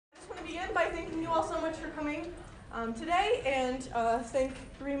begin by thanking you all so much for coming today, and thank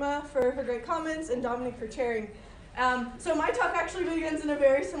Rima for her great comments and Dominic for chairing. So my talk actually begins in a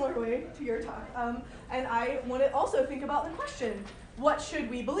very similar way to your talk, and I want to also think about the question, what should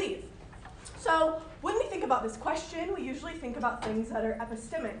we believe? So when we think about this question, we usually think about things that are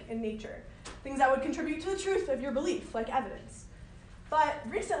epistemic in nature, things that would contribute to the truth of your belief, like evidence. But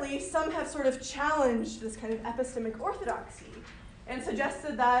recently, some have sort of challenged this kind of epistemic orthodoxy and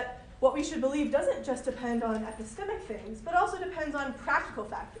suggested that what we should believe doesn't just depend on epistemic things, but also depends on practical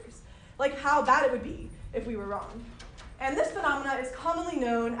factors, like how bad it would be if we were wrong. And this phenomena is commonly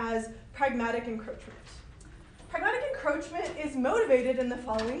known as pragmatic encroachment. Pragmatic encroachment is motivated in the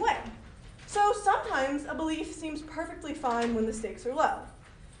following way. So sometimes a belief seems perfectly fine when the stakes are low.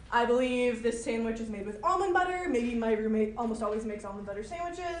 I believe this sandwich is made with almond butter. Maybe my roommate almost always makes almond butter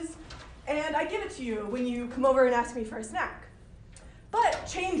sandwiches. And I give it to you when you come over and ask me for a snack. But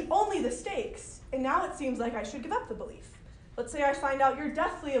change only the stakes, and now it seems like I should give up the belief. Let's say I find out you're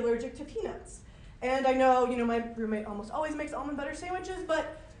deathly allergic to peanuts. And I know, my roommate almost always makes almond butter sandwiches,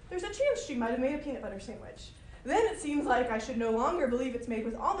 but there's a chance she might have made a peanut butter sandwich. Then it seems like I should no longer believe it's made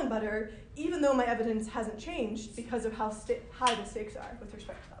with almond butter, even though my evidence hasn't changed because of how high the stakes are with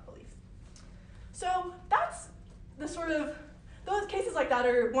respect to that belief. So that's the those cases like that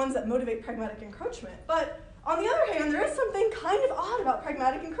are ones that motivate pragmatic encroachment. But on the other hand, there is something kind of odd about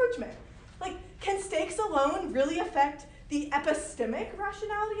pragmatic encroachment. Like, can stakes alone really affect the epistemic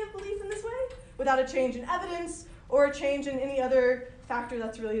rationality of belief in this way, without a change in evidence or a change in any other factor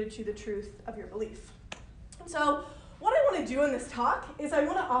that's related to the truth of your belief? So what I want to do in this talk is I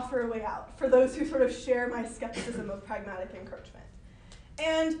want to offer a way out for those who sort of share my skepticism of pragmatic encroachment.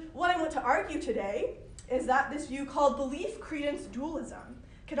 And what I want to argue today is that this view called Belief-Credence Dualism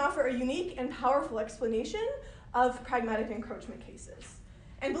can offer a unique and powerful explanation of pragmatic encroachment cases.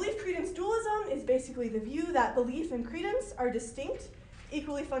 And Belief-Credence Dualism is basically the view that belief and credence are distinct,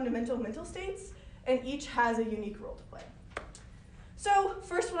 equally fundamental mental states, and each has a unique role to play. So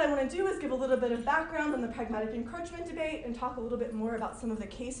first, what I want to do is give a little bit of background on the pragmatic encroachment debate and talk a little bit more about some of the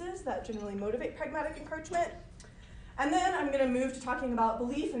cases that generally motivate pragmatic encroachment. And then I'm going to move to talking about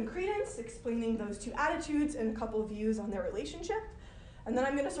belief and credence, explaining those two attitudes and a couple of views on their relationship. And then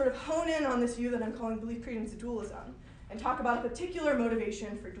I'm going to sort of hone in on this view that I'm calling Belief-Credence Dualism and talk about a particular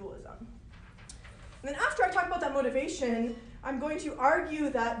motivation for dualism. And then after I talk about that motivation, I'm going to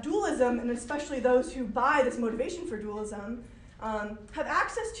argue that dualism, and especially those who buy this motivation for dualism, have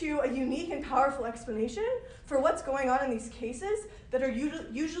access to a unique and powerful explanation for what's going on in these cases that are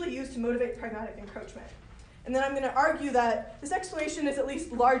usually used to motivate pragmatic encroachment. And then I'm going to argue that this explanation is at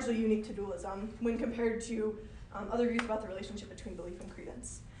least largely unique to dualism when compared to other views about the relationship between belief and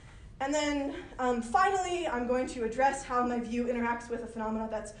credence. And then finally, I'm going to address how my view interacts with a phenomena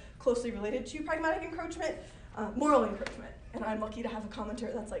that's closely related to pragmatic encroachment, moral encroachment. And I'm lucky to have a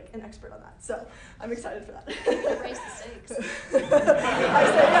commenter that's like an expert on that. So I'm excited for that. Raise the stakes. I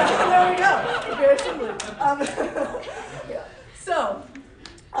say, yeah, there we go. Very simply. Yeah. So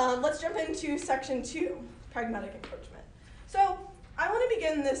let's jump into section 2, pragmatic encroachment. So I want to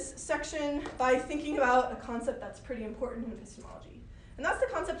begin this section by thinking about a concept that's pretty important in epistemology. And that's the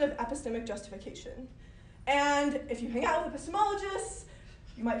concept of epistemic justification. And if you hang out with epistemologists,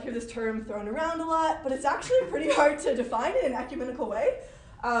 you might hear this term thrown around a lot, but it's actually pretty hard to define in an ecumenical way.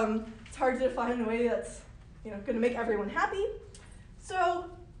 It's hard to define in a way that's going to make everyone happy. So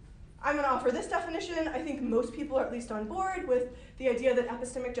I'm going to offer this definition. I think most people are at least on board with the idea that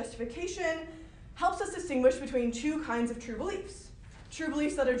epistemic justification helps us distinguish between two kinds of true beliefs. True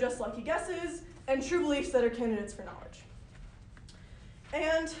beliefs that are just lucky guesses, and true beliefs that are candidates for knowledge.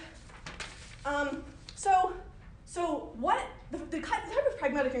 And so what the type of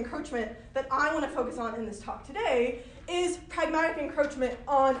pragmatic encroachment that I want to focus on in this talk today is pragmatic encroachment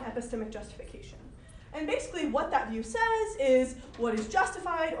on epistemic justification. And basically what that view says is what is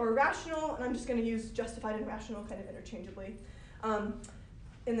justified or rational, and I'm just going to use justified and rational kind of interchangeably.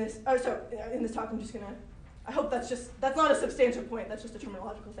 In this talk, I'm just going to, I hope that's not a substantial point, that's just a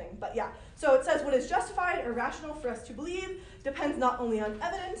terminological thing, but yeah. So it says what is justified or rational for us to believe depends not only on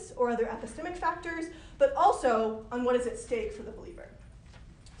evidence or other epistemic factors, but also on what is at stake for the believer.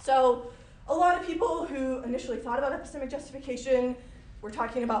 So a lot of people who initially thought about epistemic justification were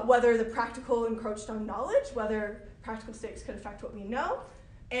talking about whether the practical encroached on knowledge, whether practical stakes could affect what we know.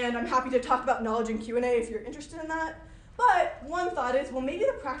 And I'm happy to talk about knowledge in Q&A if you're interested in that. But one thought is, well, maybe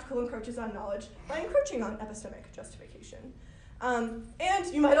the practical encroaches on knowledge by encroaching on epistemic justification. And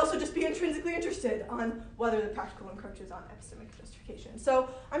you might also just be intrinsically interested on whether the practical encroaches on epistemic justification. So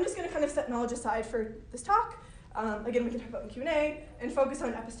I'm just going to kind of set knowledge aside for this talk Again, we can talk about in Q&A, and focus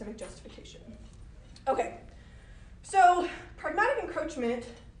on epistemic justification. Okay, so pragmatic encroachment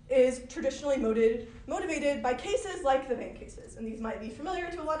is traditionally motivated by cases like the bank cases. And these might be familiar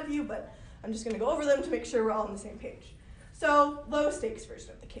to a lot of you, but I'm just going to go over them to make sure we're all on the same page. So, low stakes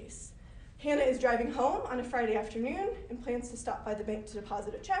version of the case. Hannah is driving home on a Friday afternoon and plans to stop by the bank to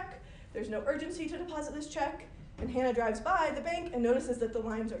deposit a check. There's no urgency to deposit this check, and Hannah drives by the bank and notices that the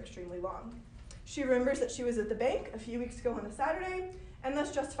lines are extremely long. She remembers that she was at the bank a few weeks ago on a Saturday, and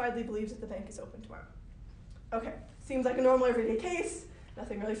thus justifiably believes that the bank is open tomorrow. Okay, seems like a normal everyday case,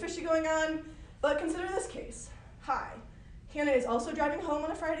 nothing really fishy going on, but consider this case. Hi, Hannah is also driving home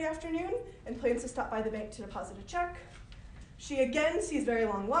on a Friday afternoon and plans to stop by the bank to deposit a check. She again sees very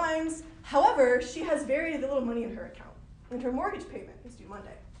long lines. However, she has very little money in her account, and her mortgage payment is due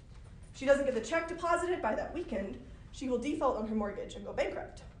Monday. If she doesn't get the check deposited by that weekend, she will default on her mortgage and go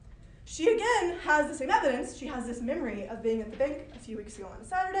bankrupt. She again has the same evidence. She has this memory of being at the bank a few weeks ago on a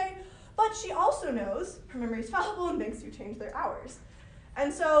Saturday, but she also knows her memory is fallible and banks do change their hours.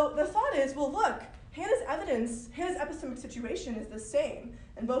 And so the thought is, well, look, Hannah's epistemic situation is the same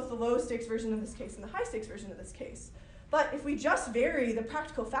in both the low stakes version of this case and the high stakes version of this case. But if we just vary the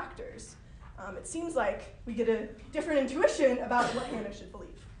practical factors, it seems like we get a different intuition about what Hannah should believe.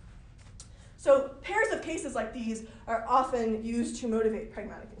 So pairs of cases like these are often used to motivate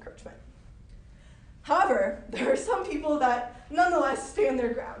pragmatic encroachment. However, there are some people that nonetheless stand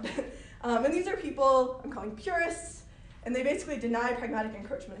their ground. And these are people I'm calling purists, and they basically deny pragmatic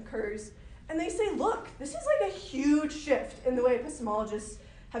encroachment occurs. And they say, look, this is like a huge shift in the way epistemologists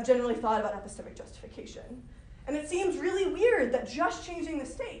have generally thought about epistemic justification. And it seems really weird that just changing the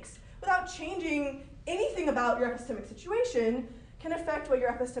stakes without changing anything about your epistemic situation can affect what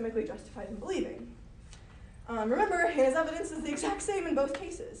you're epistemically justified in believing. Remember, Hannah's evidence is the exact same in both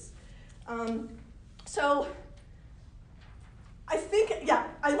cases. So I think, yeah,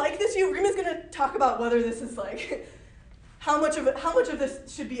 I like this view. Rima's going to talk about whether this is like, how much of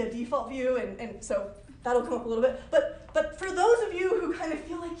this should be a default view, and so that'll come up a little bit. But for those of you who kind of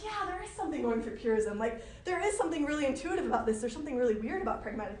feel like, yeah, there is something going for purism, like there is something really intuitive about this, there's something really weird about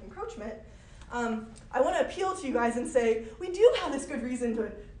pragmatic encroachment, I want to appeal to you guys and say, we do have this good reason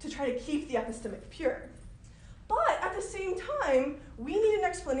to try to keep the epistemic pure. But at the same time, we need an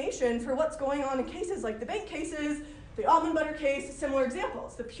explanation for what's going on in cases like the bank cases, the almond butter case, similar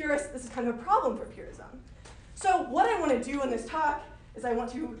examples. The purist, this is kind of a problem for purism. So what I want to do in this talk is I want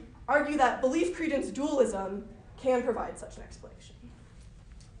to argue that belief-credence dualism can provide such an explanation.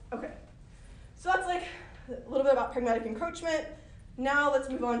 Okay, so that's like a little bit about pragmatic encroachment. Now let's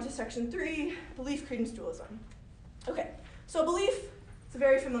move on to section 3, belief-credence dualism. Okay, so belief, it's a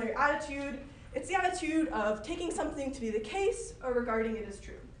very familiar attitude. It's the attitude of taking something to be the case or regarding it as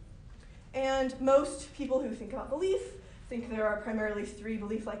true. And most people who think about belief think there are primarily 3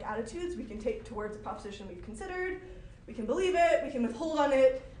 belief-like attitudes we can take towards a proposition we've considered. We can believe it, we can withhold on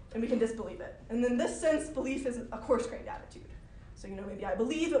it, and we can disbelieve it. And in this sense, belief is a coarse-grained attitude. So, maybe I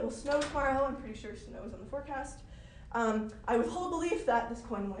believe it will snow tomorrow. I'm pretty sure snow is on the forecast. I withhold belief that this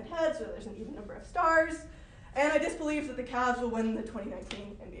coin will win heads, so there's an even number of stars. And I disbelieve that the Cavs will win the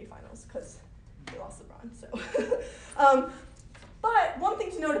 2019 NBA Finals, because they lost LeBron, so. But one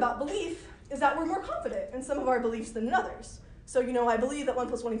thing to note about belief is that we're more confident in some of our beliefs than in others. So, I believe that 1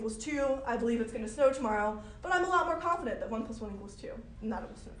 + 1 = 2, I believe it's going to snow tomorrow, but I'm a lot more confident that 1 + 1 = 2, and that it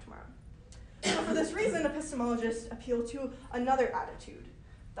will snow tomorrow. So for this reason, epistemologists appeal to another attitude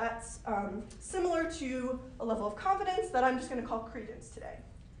that's similar to a level of confidence that I'm just going to call credence today.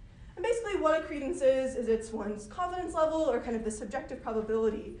 And basically what a credence is it's one's confidence level, or kind of the subjective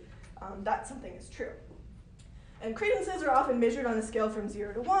probability that something is true. And credences are often measured on a scale from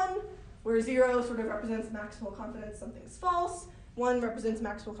 0 to 1, where 0 sort of represents maximal confidence something's false, 1 represents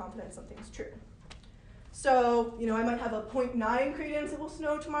maximal confidence something's true. So, I might have a 0.9 credence it will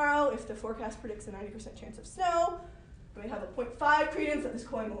snow tomorrow if the forecast predicts a 90% chance of snow. I might have a 0.5 credence that this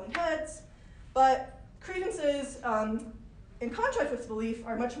coin will win heads. But credences, in contrast with belief,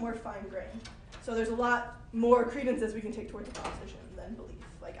 are much more fine-grained. So there's a lot more credences we can take towards a proposition than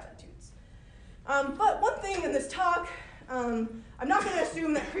belief-like attitudes. But one thing in this talk, I'm not going to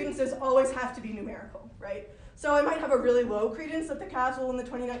assume that credences always have to be numerical, right? So I might have a really low credence that the Cavs will win the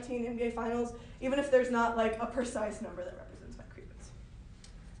 2019 NBA Finals, even if there's not like a precise number that represents my credence.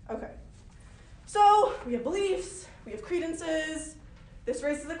 Okay, so we have beliefs, we have credences. This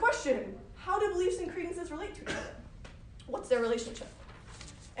raises the question, how do beliefs and credences relate to each other? What's their relationship?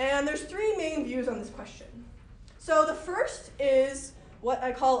 And there's 3 main views on this question. So the first is what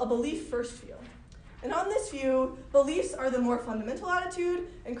I call a belief-first view. And on this view, beliefs are the more fundamental attitude,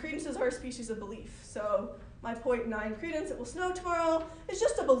 and credences are a species of belief. So my 0.9 credence, it will snow tomorrow, is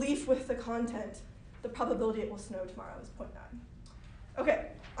just a belief with the content. The probability it will snow tomorrow is 0.9. Okay,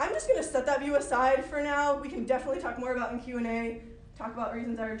 I'm just going to set that view aside for now. We can definitely talk more about in Q&A, talk about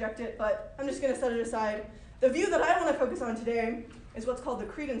reasons I reject it, but I'm just going to set it aside. The view that I want to focus on today is what's called the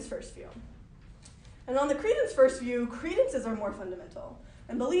credence first view. And on the credence first view, credences are more fundamental,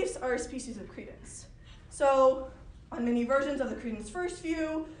 and beliefs are a species of credence. So on many versions of the credence first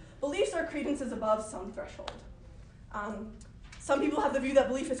view, beliefs are credences above some threshold. Some people have the view that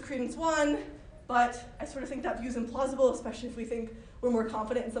belief is credence 1, but I sort of think that view is implausible, especially if we think we're more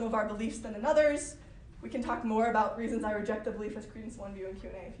confident in some of our beliefs than in others. We can talk more about reasons I reject the belief as credence 1 view in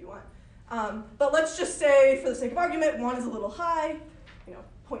Q&A if you want. But let's just say, for the sake of argument, 1 is a little high,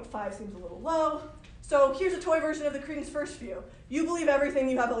 0.5 seems a little low. So here's a toy version of the credence first view. You believe everything,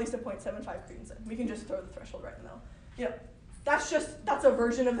 you have at least a 0.75 credence in. We can just throw the threshold right in the middle. That's a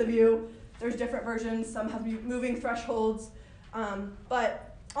version of the view. There's different versions. Some have moving thresholds.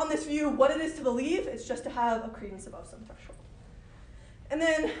 But on this view, what it is to believe is just to have a credence above some threshold. And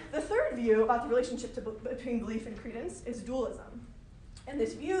then the third view about the relationship between belief and credence is dualism. And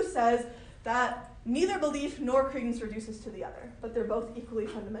this view says that neither belief nor credence reduces to the other, but they're both equally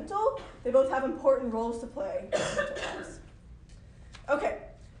fundamental. They both have important roles to play in mental lives. Okay,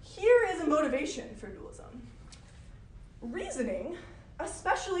 here is a motivation for dualism. Reasoning,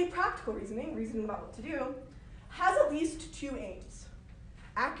 especially practical reasoning about what to do, has at least 2 aims: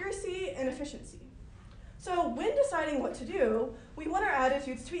 accuracy and efficiency. So when deciding what to do, we want our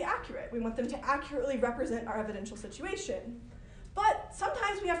attitudes to be accurate. We want them to accurately represent our evidential situation. But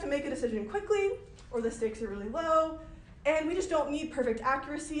sometimes we have to make a decision quickly, or the stakes are really low, and we just don't need perfect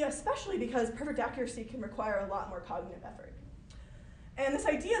accuracy, especially because perfect accuracy can require a lot more cognitive effort. And this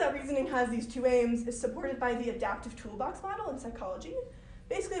idea that reasoning has these 2 aims is supported by the adaptive toolbox model in psychology.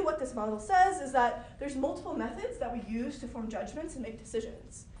 Basically what this model says is that there's multiple methods that we use to form judgments and make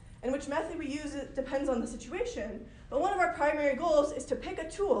decisions. And which method we use depends on the situation, but one of our primary goals is to pick a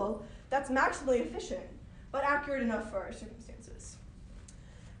tool that's maximally efficient, but accurate enough for our circumstances.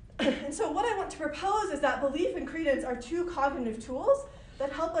 And so what I want to propose is that belief and credence are 2 cognitive tools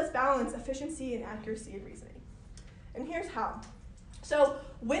that help us balance efficiency and accuracy of reasoning. And here's how. So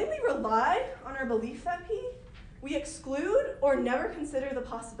when we rely on our belief that P, we exclude or never consider the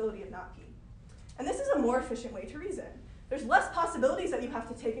possibility of not P. And this is a more efficient way to reason. There's less possibilities that you have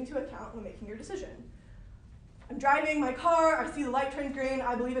to take into account when making your decision. I'm driving my car, I see the light turn green,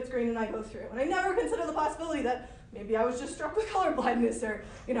 I believe it's green, and I go through. And I never consider the possibility that maybe I was just struck with color blindness or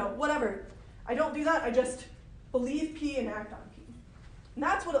whatever. I don't do that, I just believe P and act on P. And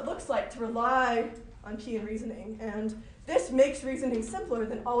that's what it looks like to rely on P in reasoning. And this makes reasoning simpler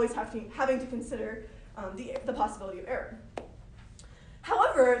than always having to consider the possibility of error.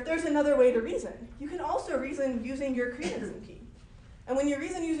 However, there's another way to reason. You can also reason using your credence in P. And when you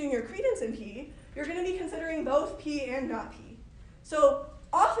reason using your credence in P, you're going to be considering both P and not P. So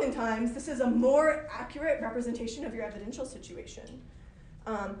oftentimes, this is a more accurate representation of your evidential situation.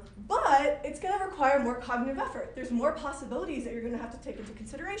 But it's going to require more cognitive effort. There's more possibilities that you're going to have to take into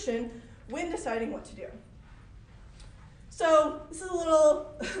consideration when deciding what to do. So this is a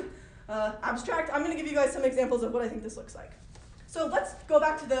little abstract. I'm going to give you guys some examples of what I think this looks like. So let's go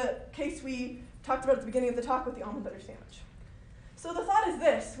back to the case we talked about at the beginning of the talk with the almond butter sandwich. So the thought is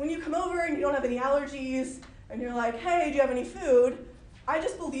this: when you come over and you don't have any allergies, and you're like, hey, do you have any food? I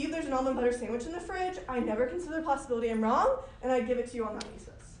just believe there's an almond butter sandwich in the fridge. I never consider the possibility I'm wrong, and I give it to you on that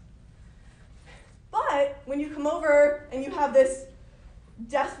basis. But when you come over and you have this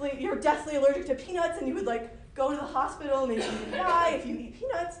you're deathly allergic to peanuts, and you would go to the hospital and maybe you die if you eat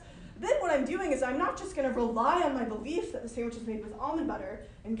peanuts, then what I'm doing is I'm not just going to rely on my belief that the sandwich is made with almond butter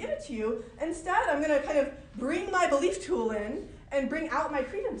and give it to you. Instead, I'm going to kind of bring my belief tool in and bring out my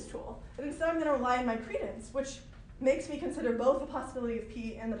credence tool. And instead, I'm going to rely on my credence, which makes me consider both the possibility of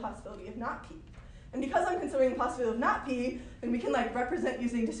P and the possibility of not P. And because I'm considering the possibility of not P, then we can represent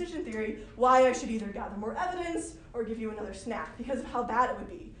using decision theory why I should either gather more evidence or give you another snack because of how bad it would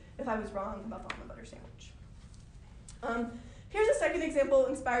be if I was wrong about the almond butter sandwich. Here's a second example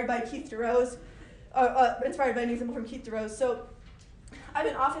inspired by an example from Keith DeRose. So I have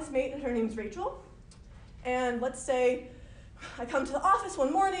an office mate, and her name's Rachel. And let's say I come to the office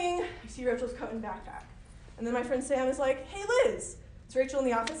one morning, I see Rachel's coat and backpack. And then my friend Sam is like, hey Liz, is Rachel in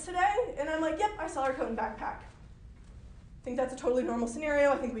the office today? And I'm like, yep, I saw her coat and backpack. I think that's a totally normal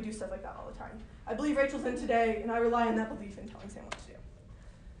scenario. I think we do stuff like that all the time. I believe Rachel's in today, and I rely on that belief in telling Sam what to do.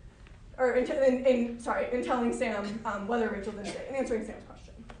 Or in telling Sam whether Rachel's in today, and answering Sam's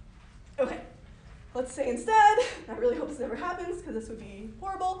question. Okay, let's say instead, I really hope this never happens because this would be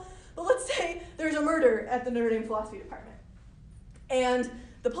horrible, But let's say there's a murder at the Notre Dame philosophy department. And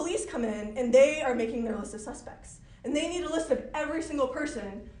the police come in, and they are making their list of suspects. And they need a list of every single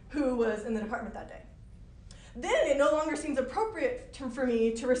person who was in the department that day. Then it no longer seems appropriate for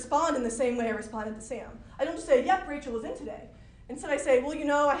me to respond in the same way I responded to Sam. I don't just say, yep, Rachel was in today. Instead I say, well, you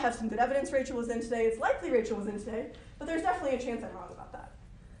know, I have some good evidence Rachel was in today. It's likely Rachel was in today, but there's definitely a chance I'm wrong about that.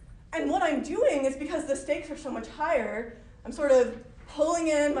 And what I'm doing is, because the stakes are so much higher, I'm sort of pulling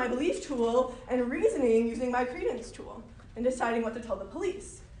in my belief tool and reasoning using my credence tool and deciding what to tell the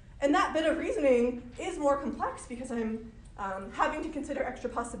police. And that bit of reasoning is more complex because I'm having to consider extra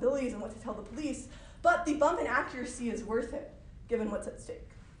possibilities and what to tell the police, but the bump in accuracy is worth it, given what's at stake.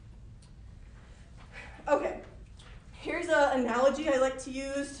 Okay, here's an analogy I like to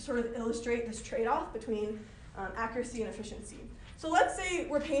use to sort of illustrate this trade-off between accuracy and efficiency. So let's say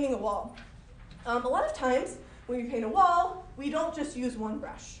we're painting a wall. A lot of times, when we paint a wall, we don't just use one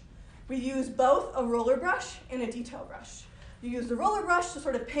brush. We use both a roller brush and a detail brush. You use the roller brush to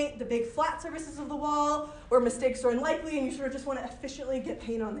sort of paint the big flat surfaces of the wall where mistakes are unlikely, and you sort of just want to efficiently get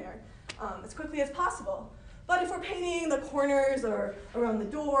paint on there as quickly as possible. But if we're painting the corners or around the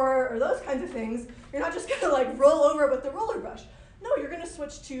door or those kinds of things, you're not just going to like roll over it with the roller brush. No, you're going to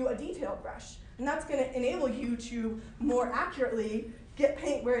switch to a detail brush. And that's going to enable you to more accurately get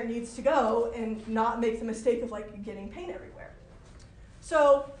paint where it needs to go and not make the mistake of like getting paint everywhere.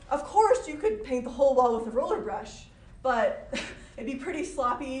 So, of course, you could paint the whole wall with a roller brush, but it'd be pretty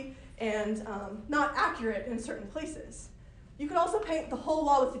sloppy and not accurate in certain places. You could also paint the whole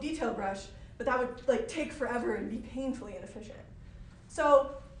wall with the detail brush, but that would like take forever and be painfully inefficient.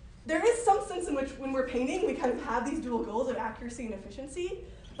 So there is some sense in which when we're painting, we kind of have these dual goals of accuracy and efficiency,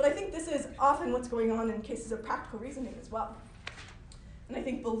 but I think this is often what's going on in cases of practical reasoning as well. And I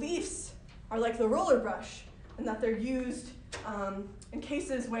think beliefs are like the roller brush, in that they're used in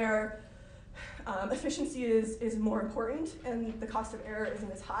cases where efficiency is more important and the cost of error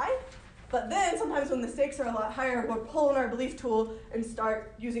isn't as high. But then sometimes when the stakes are a lot higher, we'll pull in our belief tool and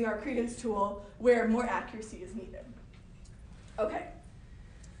start using our credence tool where more accuracy is needed. Okay.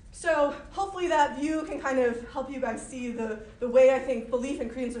 So hopefully that view can kind of help you guys see the way I think belief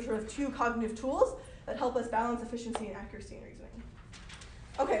and credence are sort of two cognitive tools that help us balance efficiency and accuracy in reasoning.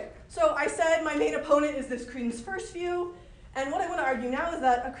 Okay, so I said my main opponent is this credence first view, and what I want to argue now is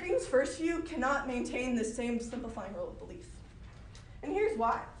that a credence first view cannot maintain the same simplifying role of belief. And here's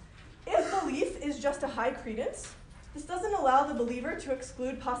why. If belief is just a high credence, this doesn't allow the believer to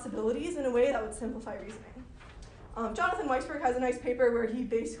exclude possibilities in a way that would simplify reasoning. Jonathan Weisberg has a nice paper where he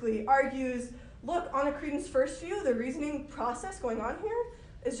basically argues, look, on a credence first view, the reasoning process going on here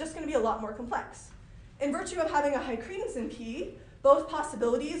is just going to be a lot more complex. In virtue of having a high credence in P, both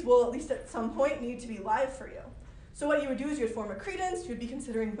possibilities will at least at some point need to be live for you. So what you would do is you would form a credence, you'd be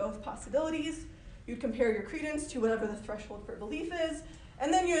considering both possibilities, you'd compare your credence to whatever the threshold for belief is,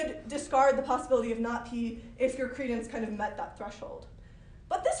 and then you'd discard the possibility of not P if your credence kind of met that threshold.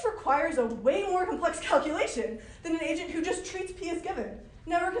 But this requires a way more complex calculation than an agent who just treats P as given,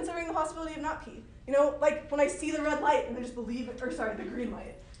 never considering the possibility of not P. You know, like when I see the red light and I just believe it, or sorry, the green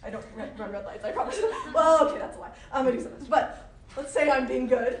light. I don't run red lights, I promise. Well, okay, that's a lie. I'm gonna do something. But let's say I'm being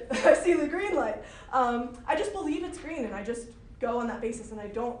good. I see the green light. I just believe it's green and I just go on that basis and I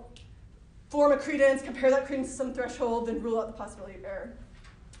don't form a credence, compare that credence to some threshold, then rule out the possibility of error.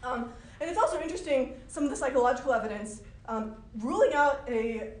 And it's also interesting, some of the psychological evidence, ruling out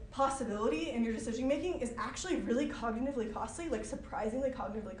a possibility in your decision making is actually really cognitively costly, like surprisingly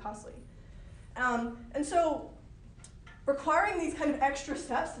cognitively costly. And so requiring these kind of extra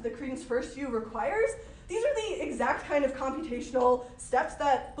steps that the credence first view requires, these are the exact kind of computational steps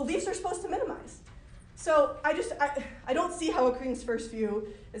that beliefs are supposed to minimize. So I don't see how a credence first view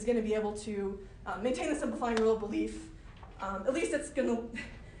is going to be able to maintain the simplifying rule of belief. At least it's going to,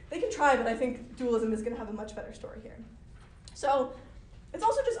 they can try, but I think dualism is going to have a much better story here. So it's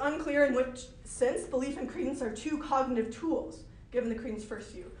also just unclear in which sense belief and credence are two cognitive tools, given the credence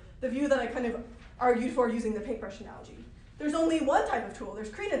first view, the view that I kind of argued for using the paintbrush analogy. There's only one type of tool, there's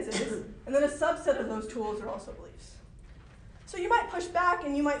credences, and then a subset of those tools are also beliefs. So you might push back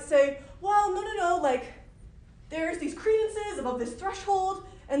and you might say, well, no, like there's these credences above this threshold,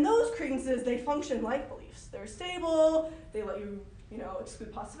 and those credences, they function like beliefs. They're stable, they let you,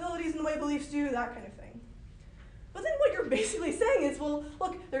 exclude possibilities in the way beliefs do, that kind of thing. But then what you're basically saying is, well,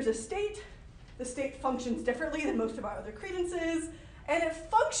 look, there's a state, the state functions differently than most of our other credences, and it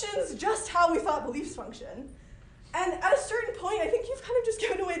functions just how we thought beliefs function. And at a certain point, I think you've kind of just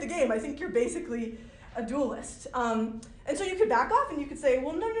given away the game. I think you're basically a dualist. And so you could back off and you could say,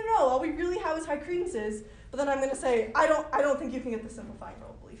 well, no, all we really have is high credences, but then I'm going to say, I don't think you can get the simplifying rule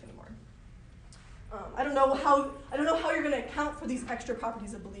of belief anymore. I don't know how you're going to account for these extra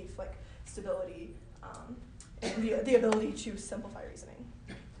properties of belief, like stability and the ability to simplify reasoning.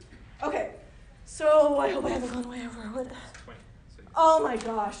 Okay, so I hope I haven't gone way over. What? Oh my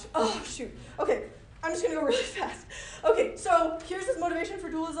gosh. Oh, shoot. Okay, I'm just going to go really fast. Okay, so here's his motivation for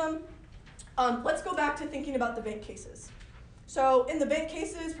dualism. Let's go back to thinking about the bank cases. So in the bank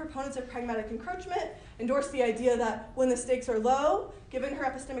cases, proponents of pragmatic encroachment endorse the idea that when the stakes are low, given her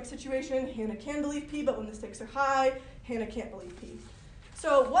epistemic situation, Hannah can believe P, but when the stakes are high, Hannah can't believe P.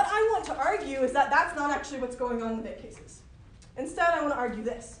 So what I want to argue is that that's not actually what's going on in the bank cases. Instead, I want to argue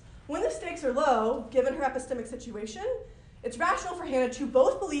this. When the stakes are low, given her epistemic situation, it's rational for Hannah to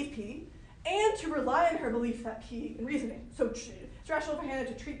both believe P and to rely on her belief that P in reasoning. So it's rational for Hannah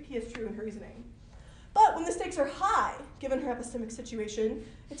to treat P as true in her reasoning. But when the stakes are high, given her epistemic situation,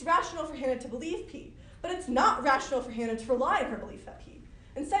 it's rational for Hannah to believe P. But it's not rational for Hannah to rely on her belief that P.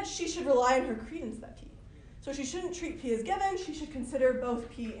 Instead, she should rely on her credence that P. So she shouldn't treat P as given, she should consider both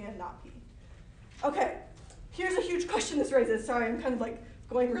P and not P. Okay, here's a huge question this raises. Sorry, I'm kind of like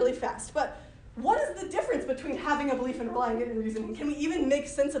going really fast. But what is the difference between having a belief and relying on it in reasoning? Can we even make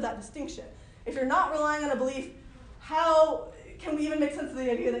sense of that distinction? If you're not relying on a belief, how can we even make sense of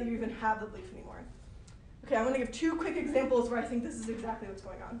the idea that you even have the belief anymore? Okay, I'm going to give two quick examples where I think this is exactly what's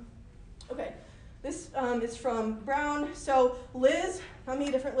going on. Okay, this is from Brown. So Liz, not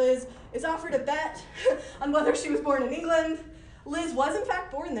me, different Liz, is offered a bet on whether she was born in England. Liz was in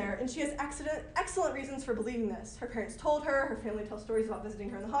fact born there, and she has excellent reasons for believing this. Her parents told her, her family tells stories about visiting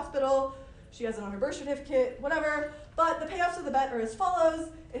her in the hospital, she has it on her birth certificate, whatever. But the payoffs of the bet are as follows.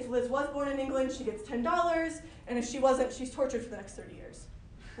 If Liz was born in England, she gets $10, and if she wasn't, she's tortured for the next 30 years.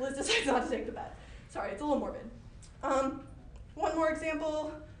 Liz decides not to take the bet. Sorry, it's a little morbid. One more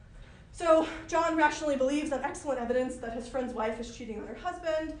example. So John rationally believes on excellent evidence that his friend's wife is cheating on her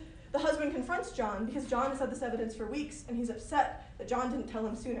husband. The husband confronts John because John has had this evidence for weeks, and he's upset that John didn't tell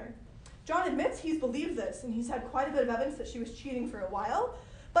him sooner. John admits he's believed this, and he's had quite a bit of evidence that she was cheating for a while,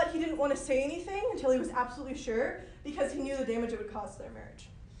 but he didn't want to say anything until he was absolutely sure because he knew the damage it would cause to their marriage.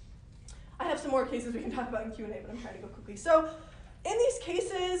 I have some more cases we can talk about in Q&A, but I'm trying to go quickly. So in these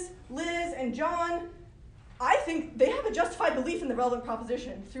cases, Liz and John, I think they have a justified belief in the relevant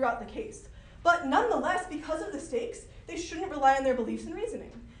proposition throughout the case. But nonetheless, because of the stakes, they shouldn't rely on their beliefs and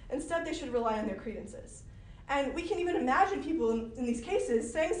reasoning. Instead, they should rely on their credences. And we can even imagine people in these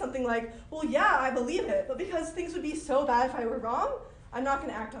cases saying something like, well, yeah, I believe it, but because things would be so bad if I were wrong, I'm not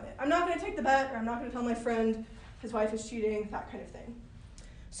going to act on it. I'm not going to take the bet, or I'm not going to tell my friend his wife is cheating, that kind of thing.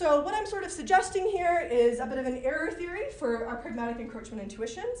 So what I'm sort of suggesting here is a bit of an error theory for our pragmatic encroachment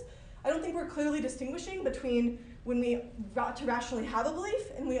intuitions. I don't think we're clearly distinguishing between when we ought to rationally have a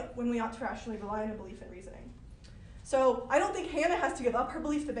belief and when we ought to rationally rely on a belief in reasoning. So I don't think Hannah has to give up her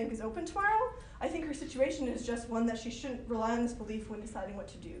belief the bank is open tomorrow. I think her situation is just one that she shouldn't rely on this belief when deciding what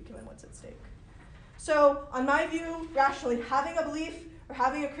to do, given what's at stake. So on my view, rationally having a belief or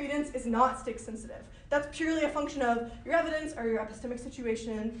having a credence is not stake sensitive. That's purely a function of your evidence or your epistemic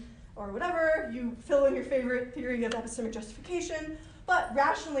situation or whatever. You fill in your favorite theory of epistemic justification. But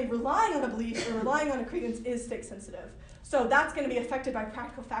rationally relying on a belief or relying on a credence is stake sensitive. So that's going to be affected by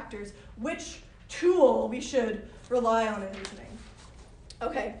practical factors, which tool we should rely on in reasoning.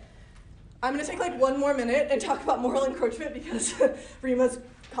 Okay, I'm going to take like one more minute and talk about moral encroachment because Rima's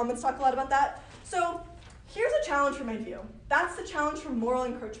comments talk a lot about that. So here's a challenge from my view. That's the challenge from moral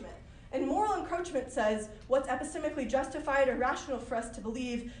encroachment. And moral encroachment says what's epistemically justified or rational for us to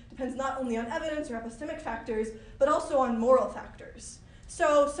believe depends not only on evidence or epistemic factors, but also on moral factors.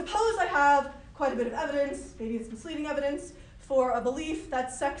 So suppose I have quite a bit of evidence, maybe it's misleading evidence, for a belief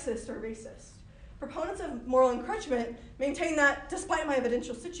that's sexist or racist. Proponents of moral encroachment maintain that despite my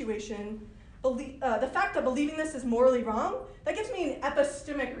evidential situation, the fact that believing this is morally wrong, that gives me an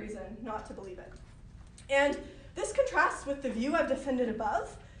epistemic reason not to believe it. And this contrasts with the view I've defended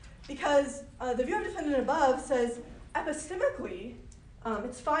above, because the view I've defended above says epistemically,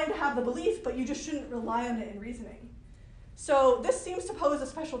 it's fine to have the belief, but you just shouldn't rely on it in reasoning. So this seems to pose a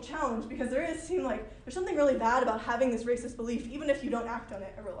special challenge because there's something really bad about having this racist belief, even if you don't act on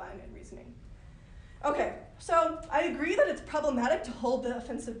it or rely on it in reasoning. Okay, so I agree that it's problematic to hold the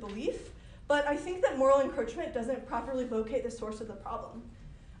offensive belief, but I think that moral encroachment doesn't properly locate the source of the problem.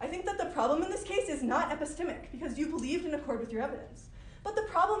 I think that the problem in this case is not epistemic, because you believed in accord with your evidence. But the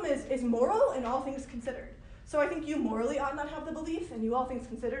problem is moral in all things considered. So I think you morally ought not have the belief, and you all things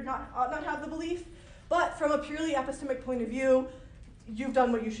considered ought not have the belief. But from a purely epistemic point of view, you've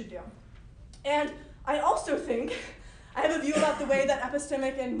done what you should do. And I also think I have a view about the way that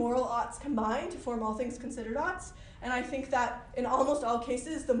epistemic and moral oughts combine to form all things considered oughts, and I think that in almost all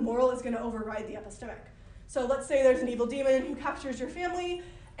cases, the moral is going to override the epistemic. So let's say there's an evil demon who captures your family,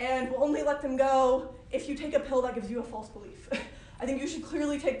 and will only let them go if you take a pill that gives you a false belief. I think you should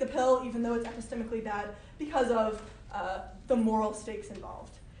clearly take the pill, even though it's epistemically bad, because of the moral stakes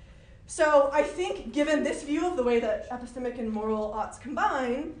involved. So I think, given this view of the way that epistemic and moral oughts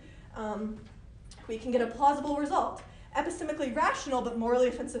combine, we can get a plausible result. Epistemically rational but morally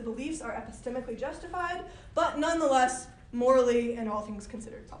offensive beliefs are epistemically justified, but nonetheless morally and all things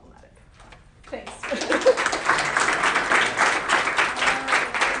considered problematic. Thanks.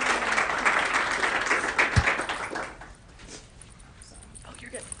 Oh,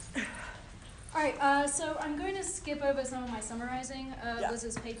 you're good. All right, so I'm going to skip over some of my summarizing of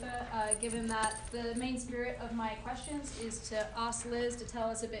Liz's paper, given that the main spirit of my questions is to ask Liz to tell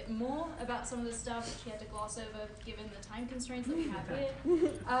us a bit more about some of the stuff that she had to gloss over given the time constraints that we have here.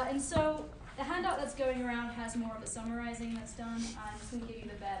 And so the handout that's going around has more of the summarizing that's done. I'm just going to give you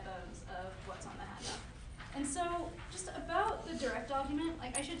the bare bones of what's on the handout. And so just about the direct argument,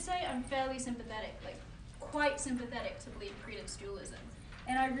 like I should say I'm fairly sympathetic, like quite sympathetic to belief-credence dualism.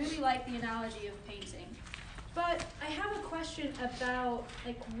 And I really like the analogy of painting. But I have a question about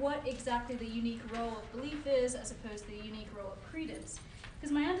like what exactly the unique role of belief is as opposed to the unique role of credence.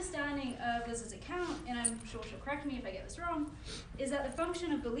 Because my understanding of Liz's account, and I'm sure she'll correct me if I get this wrong, is that the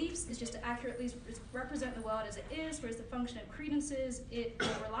function of beliefs is just to accurately represent the world as it is, whereas the function of credences, or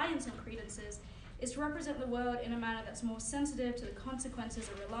reliance on credences, is to represent the world in a manner that's more sensitive to the consequences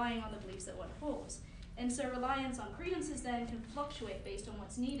of relying on the beliefs that one holds. And so reliance on credences then can fluctuate based on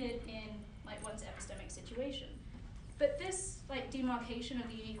what's needed in like one's epistemic situation. But this like demarcation of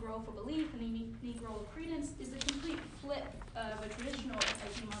the unique role for belief and the unique role of credence is the complete flip of a traditional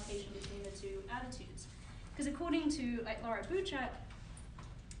like, demarcation between the two attitudes. Because according to like Laura Buchak,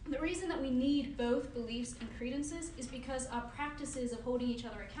 the reason that we need both beliefs and credences is because our practices of holding each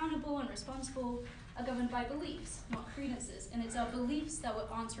other accountable and responsible are governed by beliefs, not credences. And it's our beliefs that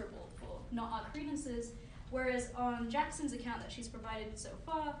we're answerable for, not our credences. Whereas on Jackson's account that she's provided so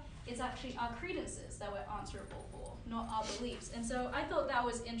far, it's actually our credences that we're answerable for, not our beliefs. And so I thought that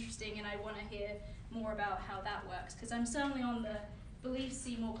was interesting, and I want to hear more about how that works, because I'm certainly on the beliefs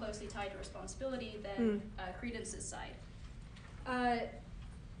seem more closely tied to responsibility than credences side.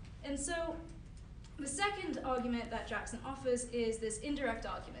 And so the second argument that Jackson offers is this indirect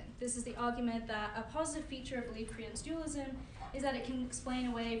argument. This is the argument that a positive feature of belief-credence dualism is that it can explain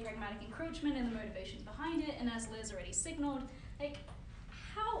away pragmatic encroachment and the motivations behind it, and as Liz already signaled, like,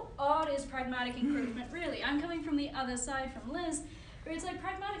 how odd is pragmatic encroachment really? I'm coming from the other side from Liz, where it's like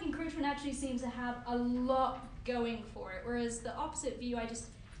pragmatic encroachment actually seems to have a lot going for it, whereas the opposite view, I just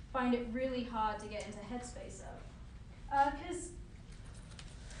find it really hard to get into headspace of. Because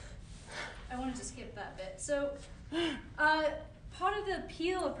I wanted to skip that bit. So part of the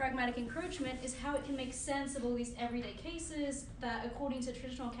appeal of pragmatic encroachment is how it can make sense of all these everyday cases that, according to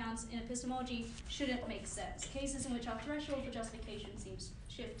traditional accounts in epistemology, shouldn't make sense. Cases in which our threshold for justification seems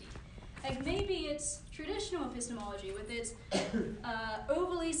shifty. Like maybe it's traditional epistemology with its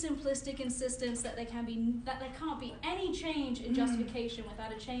overly simplistic insistence that there can't be any change in justification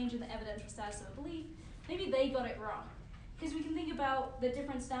without a change in the evidential status of a belief. Maybe they got it wrong. Because we can think about the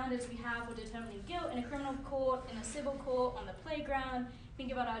different standards we have for determining guilt in a criminal court, in a civil court, on the playground.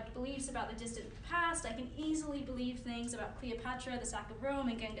 Think about our beliefs about the distant past. I can easily believe things about Cleopatra, the sack of Rome,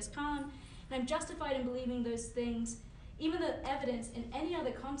 and Genghis Khan, and I'm justified in believing those things, even though evidence in any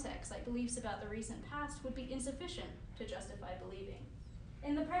other context, like beliefs about the recent past, would be insufficient to justify believing.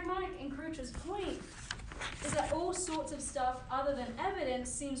 And the pragmatic encroacher's point is that all sorts of stuff other than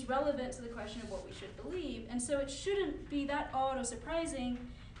evidence seems relevant to the question of what we should believe, and so it shouldn't be that odd or surprising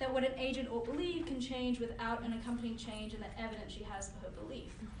that what an agent ought to believe can change without an accompanying change in the evidence she has for her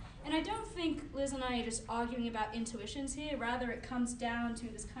belief. And I don't think Liz and I are just arguing about intuitions here, rather it comes down to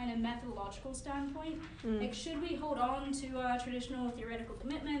this kind of methodological standpoint. Like, should we hold on to our traditional theoretical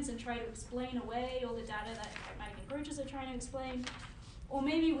commitments and try to explain away all the data that pragmatic encroachers are trying to explain? Or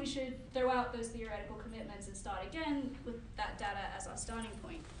maybe we should throw out those theoretical commitments and start again with that data as our starting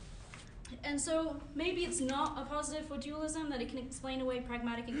point. And so maybe it's not a positive for dualism that it can explain away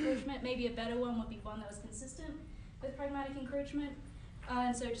pragmatic encroachment. Maybe a better one would be one that was consistent with pragmatic encroachment.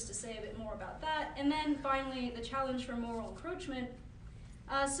 And so just to say a bit more about that. And then finally, the challenge for moral encroachment.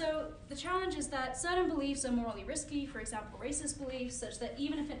 So the challenge is that certain beliefs are morally risky, for example, racist beliefs, such that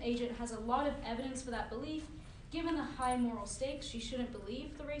even if an agent has a lot of evidence for that belief, given the high moral stakes, she shouldn't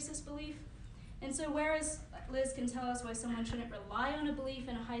believe the racist belief. And so whereas Liz can tell us why someone shouldn't rely on a belief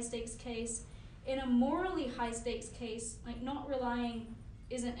in a high-stakes case, in a morally high-stakes case, like not relying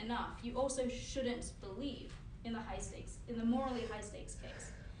isn't enough. You also shouldn't believe in the morally high-stakes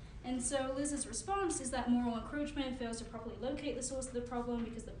case. And so Liz's response is that moral encroachment fails to properly locate the source of the problem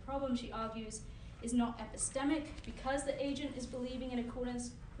because the problem, she argues, is not epistemic because the agent is believing in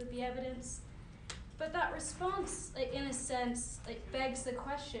accordance with the evidence. But that response, like, in a sense, like, begs the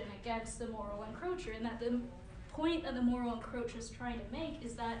question against the moral encroacher, and that the point that the moral encroacher is trying to make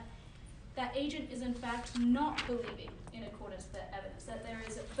is that that agent is in fact not believing in accordance with the evidence, that there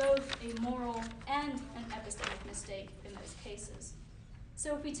is both a moral and an epistemic mistake in those cases.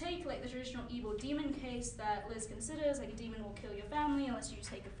 So if we take like the traditional evil demon case that Liz considers, like a demon will kill your family unless you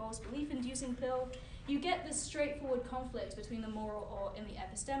take a false belief-inducing pill, you get this straightforward conflict between the moral or and the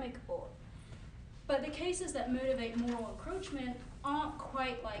epistemic or. But the cases that motivate moral encroachment aren't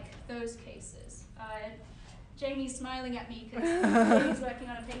quite like those cases. Jamie's smiling at me because Jamie's working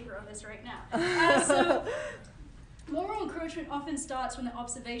on a paper on this right now. So moral encroachment often starts from the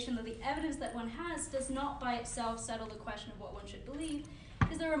observation that the evidence that one has does not by itself settle the question of what one should believe,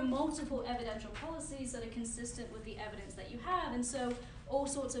 because there are multiple evidential policies that are consistent with the evidence that you have, and so all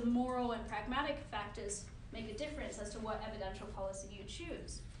sorts of moral and pragmatic factors make a difference as to what evidential policy you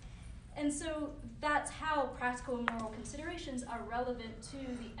choose. And so that's how practical and moral considerations are relevant to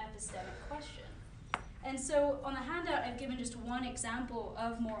the epistemic question. And so on the handout, I've given just one example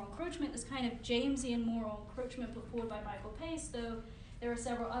of moral encroachment, this kind of Jamesian moral encroachment put forward by Michael Pace, though there are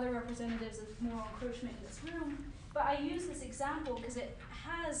several other representatives of moral encroachment in this room. But I use this example because it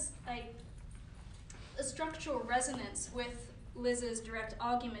has a structural resonance with Liz's direct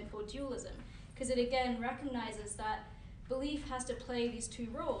argument for dualism, because it again recognizes that belief has to play these two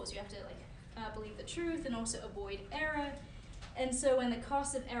roles. You have to believe the truth and also avoid error. And so when the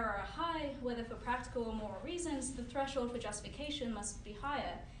costs of error are high, whether for practical or moral reasons, the threshold for justification must be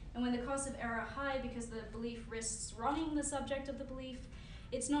higher. And when the costs of error are high because the belief risks wronging the subject of the belief,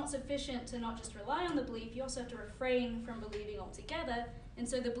 it's not sufficient to not just rely on the belief, you also have to refrain from believing altogether. And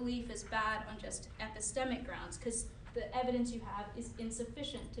so the belief is bad on just epistemic grounds because the evidence you have is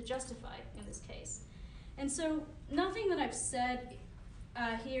insufficient to justify in this case. And so nothing that I've said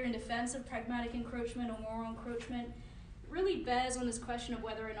here in defense of pragmatic encroachment or moral encroachment really bears on this question of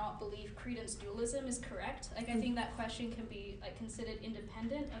whether or not belief-credence dualism is correct. Like, I think that question can be considered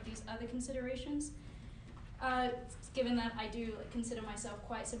independent of these other considerations. Given that I do consider myself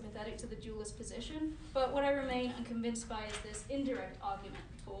quite sympathetic to the dualist position, but what I remain unconvinced by is this indirect argument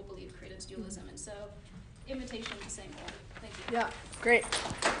for belief-credence dualism, and so invitation to say more. Thank you. Yeah, great.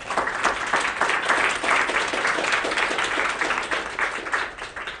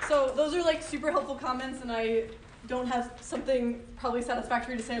 So those are super helpful comments, and I don't have something probably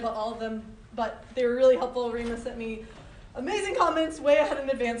satisfactory to say about all of them, but they were really helpful. Rima sent me amazing comments way ahead in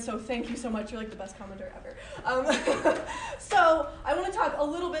advance, so thank you so much. You're the best commenter ever. So I want to talk a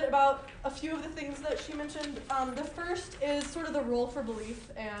little bit about a few of the things that she mentioned. The first is sort of the role for belief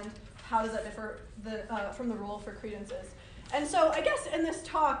and how does that differ from the role for credences. And so I guess in this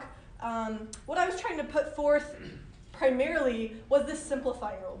talk, what I was trying to put forth primarily was this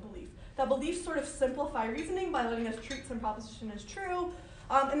simplifying role belief. That beliefs sort of simplify reasoning by letting us treat some proposition as true,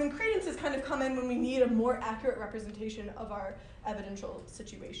 and then credences kind of come in when we need a more accurate representation of our evidential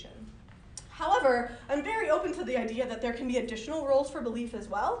situation. However, I'm very open to the idea that there can be additional roles for belief as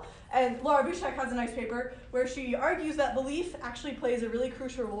well, and Laura Bushak has a nice paper where she argues that belief actually plays a really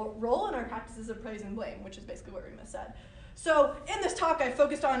crucial role in our practices of praise and blame, which is basically what Rima said. So in this talk, I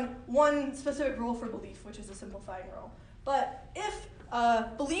focused on one specific role for belief, which is a simplifying role. But if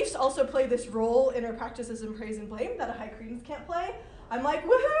beliefs also play this role in our practices in praise and blame that a high credence can't play, I'm like,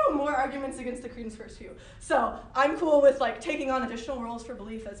 woohoo, more arguments against the credence first view. So I'm cool with taking on additional roles for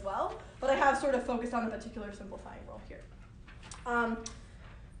belief as well, but I have sort of focused on a particular simplifying role here.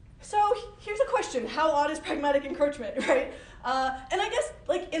 So here's a question: how odd is pragmatic encroachment, right? And I guess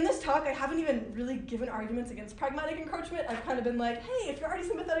in this talk, I haven't even really given arguments against pragmatic encroachment. I've kind of been like, hey, if you're already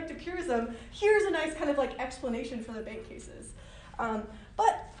sympathetic to purism, here's a nice kind of explanation for the bank cases.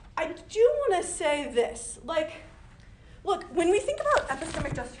 But I do want to say this, look, when we think about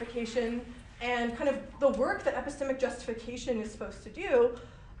epistemic justification and kind of the work that epistemic justification is supposed to do,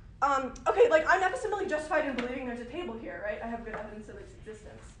 okay, I'm epistemically justified in believing there's a table here, right? I have good evidence of its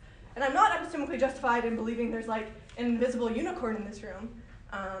existence. And I'm not epistemically justified in believing there's an invisible unicorn in this room,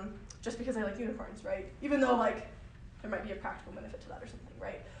 just because I like unicorns, right? Even though there might be a practical benefit to that or something,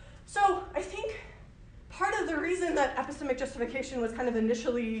 right? So I think part of the reason that epistemic justification was kind of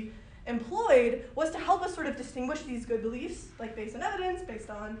initially employed was to help us sort of distinguish these good beliefs, based on evidence, based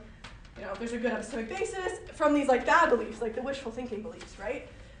on, there's a good epistemic basis, from these bad beliefs, the wishful thinking beliefs, right?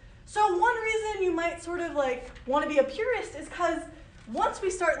 So one reason you might sort of like want to be a purist is because once we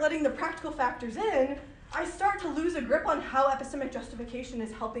start letting the practical factors in, I start to lose a grip on how epistemic justification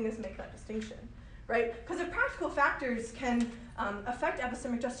is helping us make that distinction, right? Because if practical factors can affect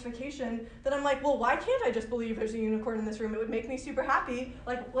epistemic justification, then I'm like, well, why can't I just believe there's a unicorn in this room? It would make me super happy.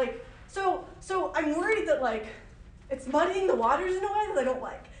 So I'm worried that like it's muddying the waters in a way that I don't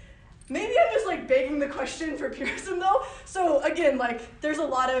like. Maybe I'm just like begging the question for purism though. So again, like there's a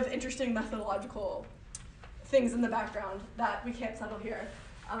lot of interesting methodological things in the background that we can't settle here.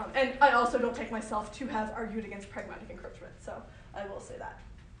 And I also don't take myself to have argued against pragmatic encroachment, so I will say that.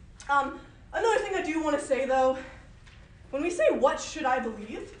 Another thing I do want to say though, when we say what should I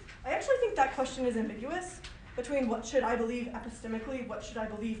believe, I actually think that question is ambiguous between what should I believe epistemically, what should I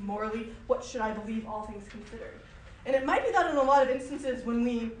believe morally, what should I believe all things considered. And it might be that in a lot of instances when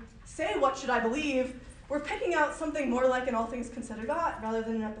we say what should I believe, we're picking out something more like an all things considered ought rather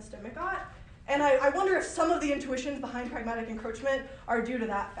than an epistemic ought. And I wonder if some of the intuitions behind pragmatic encroachment are due to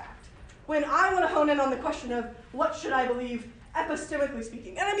that fact. When I want to hone in on the question of what should I believe epistemically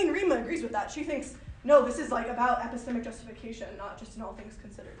speaking, and I mean Rima agrees with that. She thinks, no, this is like about epistemic justification, not just an all things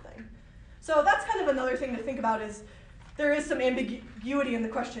considered thing. So that's kind of another thing to think about is there is some ambiguity in the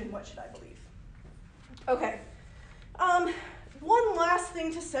question, what should I believe? Okay. One last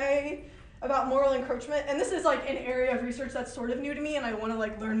thing to say about moral encroachment, and this is like an area of research that's sort of new to me, and I want to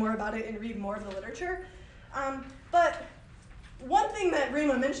like learn more about it and read more of the literature. But one thing that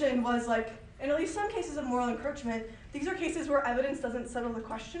Rima mentioned was like, in at least some cases of moral encroachment, these are cases where evidence doesn't settle the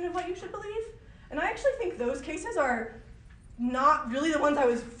question of what you should believe. And I actually think those cases are not really the ones I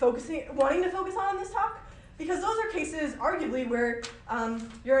was wanting to focus on in this talk, because those are cases, arguably, where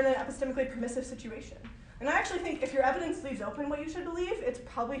you're in an epistemically permissive situation. And I actually think if your evidence leaves open what you should believe, it's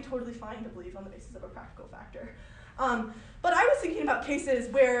probably totally fine to believe on the basis of a practical factor. But I was thinking about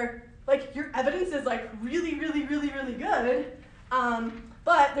cases where like your evidence is like really, really, really, really good,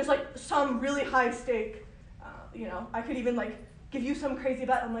 but there's like some really high stake, I could even like give you some crazy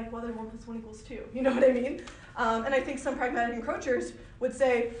bet on like whether 1 + 1 = 2, you know what I mean? And I think some pragmatic encroachers would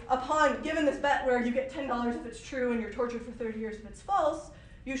say, given this bet where you get $10 if it's true and you're tortured for 30 years if it's false,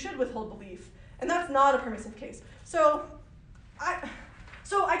 you should withhold belief. And that's not a permissive case. So I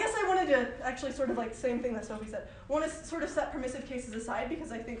guess I wanted to actually sort of like the same thing that Sophie said. I want to sort of set permissive cases aside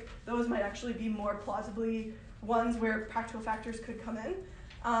because I think those might actually be more plausibly ones where practical factors could come in,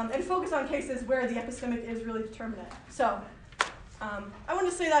 and focus on cases where the epistemic is really determinate. So I wanted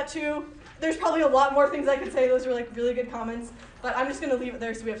to say that too. There's probably a lot more things I could say. Those are like really good comments, but I'm just going to leave it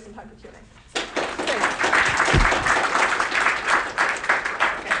there so we have some time for Q&A. So, thanks.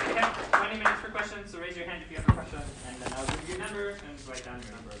 20 minutes for questions, so raise your hand if you have a question, and then I'll give you your number and write down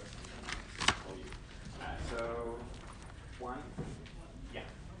your number. So 1, yeah,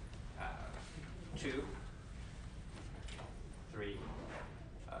 2, 3,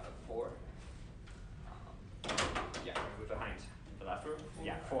 4, yeah, move behind the left row.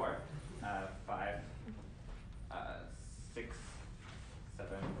 Yeah, 4, 5, 6,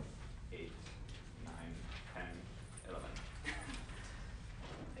 7, 8, 9, 10, 11.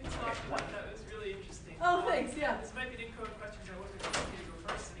 Thanks a lot for that. That was really interesting. Oh, thanks, yeah. This might be an encode question, so I wasn't expecting you to go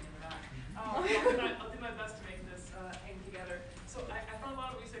first sitting in the back. I'll do my best to make this hang together. So I found a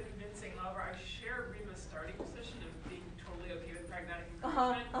lot of what you said convincing. However, I share Rima's starting position of being totally okay with pragmatic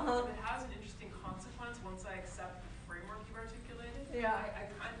encroachment. It has an interesting consequence once I accept the framework you've articulated. Yeah.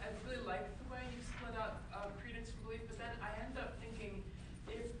 I really like the way you split up credence from belief, but then I end up thinking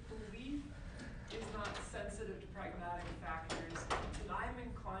if belief is not sensitive to pragmatic factors, then I'm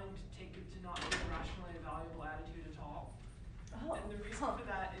inclined to take it to not be a rationally valuable attitude at all. And the reason for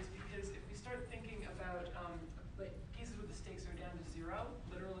that is because if we start thinking about like cases where the stakes are down to 0,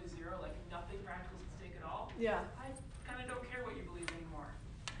 literally 0, like nothing practical is at stake at all, Yeah. I kind of don't care what you believe anymore.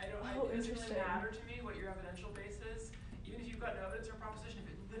 It doesn't really matter to me what your evidential base is. Even if you've got no evidence or proposition,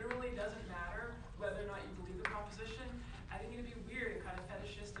 if it literally doesn't matter whether or not you believe the proposition, I think it'd be weird and kind of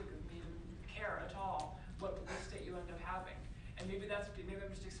fetishistic of me to care at all what belief state you end up having. And maybe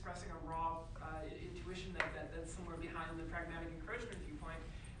I'm just expressing a raw intuition that's somewhere behind the pragmatic encroachment viewpoint.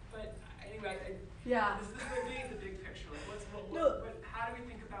 But anyway, this is the big picture. Like how do we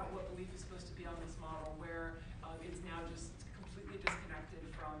think about what belief is supposed to be on this model where it's now just completely disconnected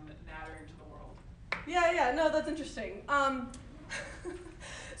from mattering to the world? Yeah, no, that's interesting.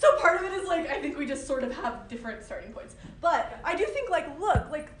 So part of it is like, I think we just sort of have different starting points. But I do think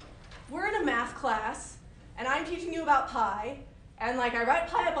look, we're in a math class, and I'm teaching you about pi, and like I write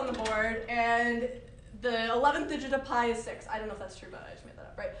pi up on the board, and the 11th digit of pi is 6. I don't know if that's true, but I just made that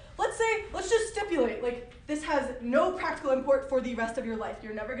up, right? Let's just stipulate, like, this has no practical import for the rest of your life.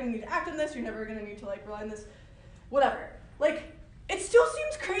 You're never going to need to act on this. You're never going to need to, like, rely on this, whatever. Like, it still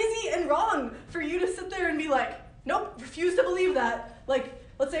seems crazy and wrong for you to sit there and be like, nope, refuse to believe that. Like,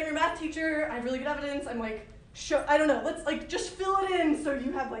 let's say I'm your math teacher, I have really good evidence, I'm like, I don't know, let's, like, just fill it in so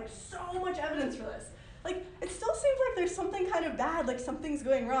you have, like, so much evidence for this. Like, it still seems like there's something kind of bad, like something's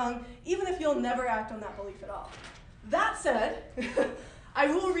going wrong, even if you'll never act on that belief at all. That said, I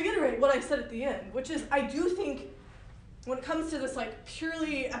will reiterate what I said at the end, which is I do think when it comes to this, like,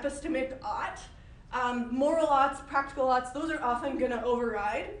 purely epistemic ought, moral oughts, practical oughts, those are often going to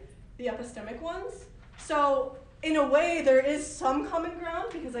override the epistemic ones. So in a way, there is some common ground,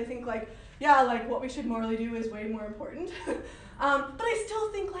 because I think, like, yeah, like, what we should morally do is way more important. But I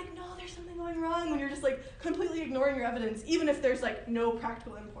still think, like, no, there's something going wrong when you're just, like, completely ignoring your evidence, even if there's, like, no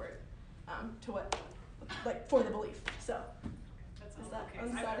practical import to what, like, for the belief. So, is that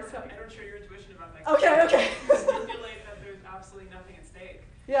unsatisfactory? I don't share your intuition about that. Okay. You stipulate that there's absolutely nothing at stake.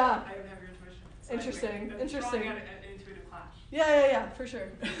 Yeah. I don't have your intuition. So Interesting. That's drawing out an intuitive clash. Yeah, for sure.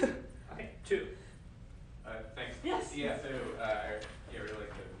 Okay, 2. Thanks. Yes. Yeah, so, really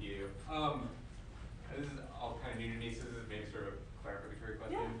like the view. This is all kind of new to me, so this is maybe sort of a clarificatory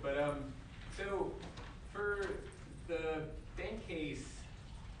question. Yeah. But, so, for the bank case,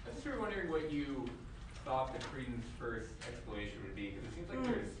 I was sort of wondering what you thought the credence first explanation would be, because it seems like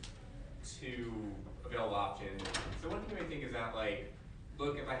there's 2 available options. So one thing I think is that, like,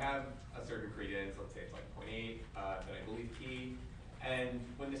 look, if I have a certain credence, let's say it's like 0.8, then I believe P, and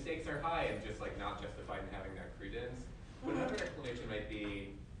when the stakes are high, I'm just, like, not justified in having that credence. But another explanation might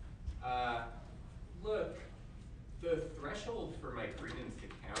be, look, the threshold for my credence to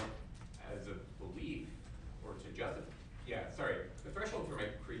count as a belief, or to justify, the threshold for my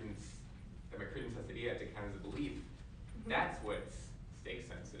credence, that my credence has to be at to count as a belief, that's what's stake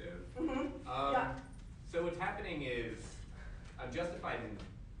sensitive. So what's happening is, I'm justified in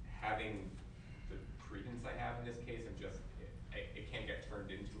having the credence I have in this case, and just, it can't get turned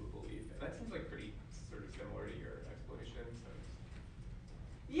into a belief. And that seems like pretty sort of similar to your explanation. So.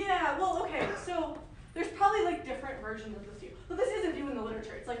 Yeah, well, okay, so there's probably, like, different versions of this view. But this is a view in the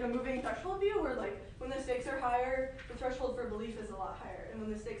literature. It's like a moving threshold view where, like, when the stakes are higher, the threshold for belief is a lot higher. And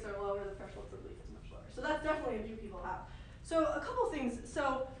when the stakes are lower, the threshold for belief is much lower. So that's definitely a view people have. So a couple things.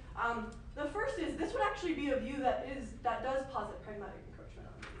 So the first is this would actually be a view that does posit pragmatic encroachment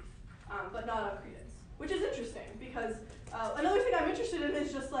on belief, but not on credence, which is interesting because another thing I'm interested in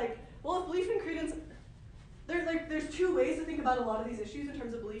is just like, well, if belief and credence, there's 2 ways to think about a lot of these issues in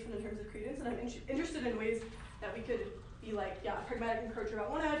terms of belief and in terms of credence, and I'm interested in ways that we could be like, yeah, pragmatic encroach about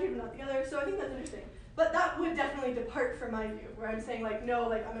one attitude but not the other. So I think that's interesting. But that would definitely depart from my view, where I'm saying, like, no,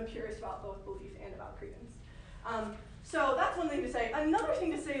 like, I'm a purist about both belief and about credence. So that's one thing to say. Another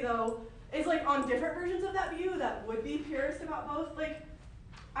thing to say, though, is, like, on different versions of that view that would be purist about both, like,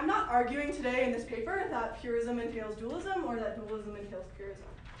 I'm not arguing today in this paper that purism entails dualism or that dualism entails purism.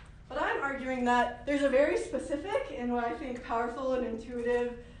 But I'm arguing that there's a very specific and what I think powerful and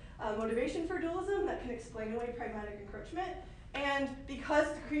intuitive motivation for dualism that can explain away pragmatic encroachment. And because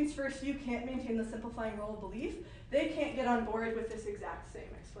the credence first view can't maintain the simplifying role of belief, they can't get on board with this exact same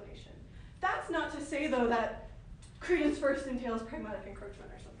explanation. That's not to say, though, that credence first entails pragmatic encroachment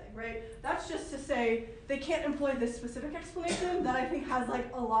or something, right? That's just to say they can't employ this specific explanation that I think has,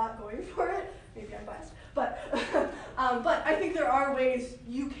 like, a lot going for it. Maybe I'm biased, but I think there are ways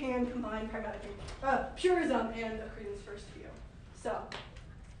you can combine pragmatic purism and a credence first view. So,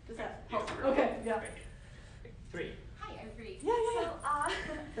 does that help? Yes, Okay, yeah. 3. Hi, I agree.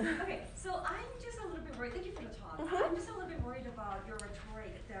 Yeah. Okay, so I'm just a little bit worried. Thank you for the talk. I'm just a little bit worried about your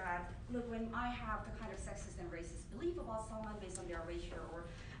rhetoric that, look, when I have the kind of sexist and racist belief about someone based on their racial or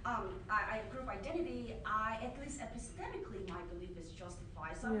group identity, at least epistemically, my belief is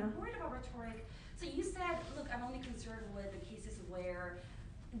justified. So I'm worried about rhetoric. So you said, look, I'm only concerned with the cases where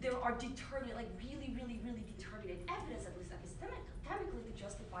there are determinate, like really determinate evidence, at least epistemically, to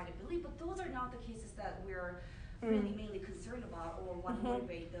justify the belief. But those are not the cases that we're really mainly concerned about, or what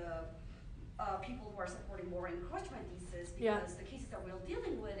motivate the people who are supporting more encroachment thesis, because the cases that we're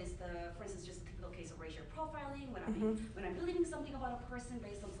dealing with is for instance, just a typical case of racial profiling, when I'm believing something about a person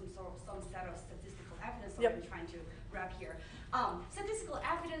based on some set of statistical evidence that I'm trying to grab here. Statistical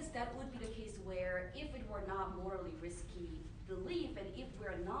evidence, that would be the case where if it were not morally risky belief, and if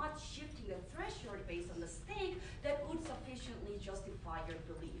we're not shifting the threshold based on the stake, that would sufficiently justify your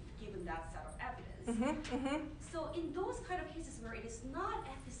belief, given that set of evidence. So in those kind of cases where it is not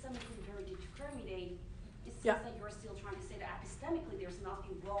epistemically very determinate, it seems like you're still trying to say that epistemically there's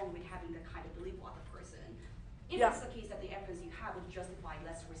nothing wrong with having that kind of belief about the person. if Yeah. it's the case that the evidence you have would justify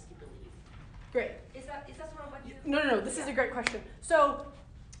less risky belief. Great. Is that sort of what you? No. This is a great question. So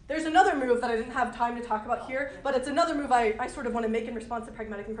there's another move that I didn't have time to talk about here, but it's another move I sort of want to make in response to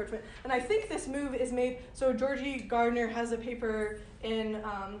pragmatic encroachment. And I think this move is made, so Georgie Gardner has a paper in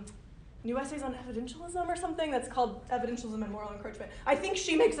New Essays on Evidentialism or something that's called Evidentialism and Moral Encroachment. I think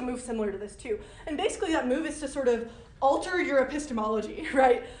she makes a move similar to this too. And basically that move is to sort of alter your epistemology,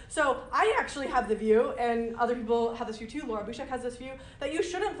 right? So I actually have the view, and other people have this view too, Laura Bushek has this view, that you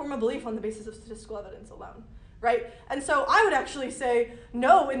shouldn't form a belief on the basis of statistical evidence alone, right? And so I would actually say,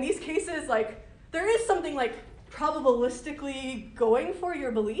 no, in these cases, like, there is something like probabilistically going for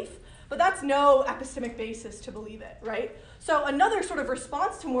your belief, but that's no epistemic basis to believe it, right? So another sort of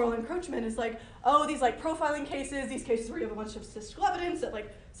response to moral encroachment is like, oh, these like profiling cases, these cases where you have a bunch of statistical evidence that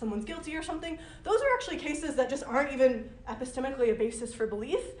like someone's guilty or something, those are actually cases that just aren't even epistemically a basis for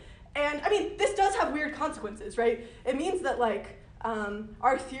belief. And I mean, this does have weird consequences, right? It means that like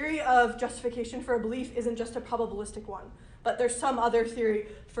our theory of justification for a belief isn't just a probabilistic one, but there's some other theory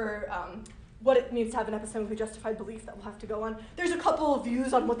for what it means to have an epistemically justified belief that we'll have to go on. There's a couple of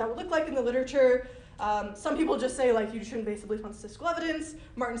views on what that would look like in the literature. Some people just say like you shouldn't base a belief on statistical evidence.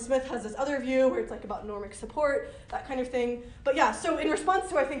 Martin Smith has this other view where it's like about normic support, that kind of thing. But yeah, so in response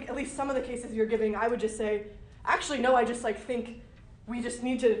to I think at least some of the cases you're giving, I would just say, actually no, I just like think we just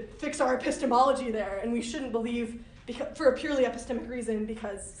need to fix our epistemology there, and we shouldn't believe for a purely epistemic reason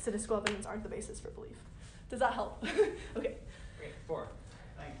because statistical evidence aren't the basis for belief. Does that help? Okay. Great, 4.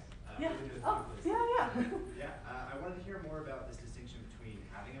 Thanks. Yeah. Oh, Yeah. I wanted to hear more about this distinction between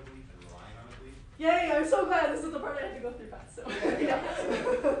having a belief and relying on a belief. Yay, I'm so glad this is the part I had to go through fast. So. Yeah.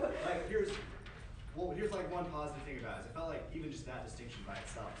 Like here's like one positive thing about it. I felt like even just that distinction by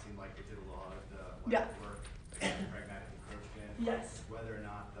itself seemed like it did a lot of the work against pragmatic encroachment. Yes. Whether or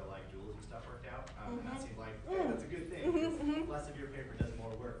not the like dualism stuff worked out. And that seemed like that's a good thing. Less of your paper does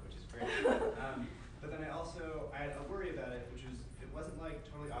more work, which is great. But then I had a worry about it, which was it wasn't like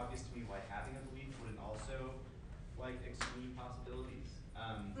totally obvious to me why having a belief wouldn't also like exclude possibilities.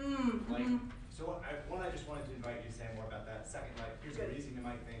 So I just wanted to invite you to say more about that. Second, like here's a reason you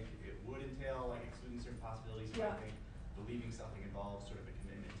might think it would entail like excluding certain possibilities. You might think believing something involves sort of a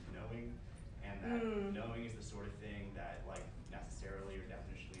commitment to knowing, and that knowing is the sort of thing that like necessarily or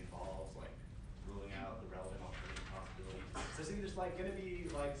definitionally involves like ruling out the relevant alternative possibilities. So I think there's like going to be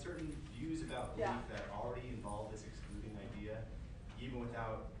like certain views about belief that already involve this excluding idea, even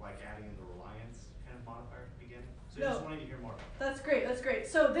without like adding in the reliance kind of modifier at the beginning. So I just wanted to hear more about that. That's great.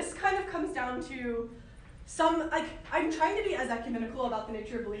 So this kind of comes down to some, like, I'm trying to be as ecumenical about the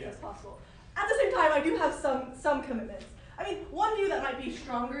nature of belief as possible. At the same time, I do have some commitments. I mean, one view that might be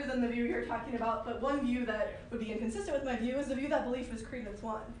stronger than the view you're talking about, but one view that would be inconsistent with my view is the view that belief is credence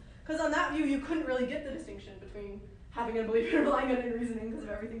one. Because on that view, you couldn't really get the distinction between having a belief and relying on it in reasoning, because of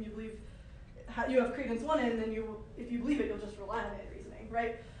everything you believe, you have credence one in, and then if you believe it, you'll just rely on it in reasoning,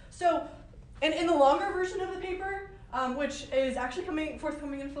 right? So, and in the longer version of the paper, which is actually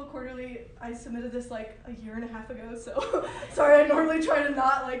forthcoming in Phil Quarterly, I submitted this like a year and a half ago, so sorry, I normally try to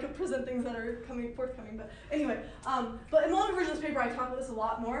not like present things that are forthcoming, but anyway, but in the longer version of this paper, I talk about this a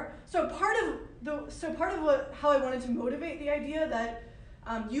lot more. So part of how I wanted to motivate the idea that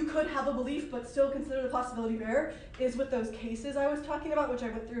you could have a belief but still consider the possibility bare is with those cases I was talking about, which I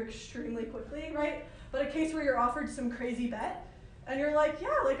went through extremely quickly, right? But a case where you're offered some crazy bet, and you're like,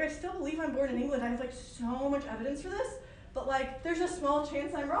 yeah, like I still believe I'm born in England. I have like so much evidence for this, but like there's a small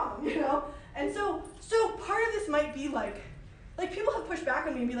chance I'm wrong, you know? And so part of this might be like people have pushed back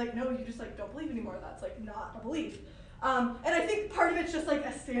on me and be like, no, you just like don't believe anymore. That's like not a belief. And I think part of it's just like a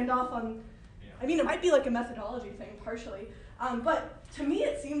standoff on, I mean, it might be like a methodology thing partially, but to me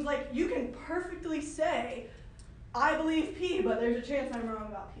it seems like you can perfectly say, I believe P, but there's a chance I'm wrong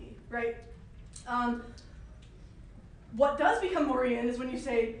about P, right? What does become Morian is when you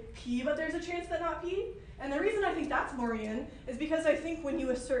say P, but there's a chance that not P. And the reason I think that's Morian is because I think when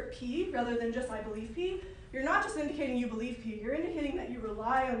you assert P rather than just I believe P, you're not just indicating you believe P, you're indicating that you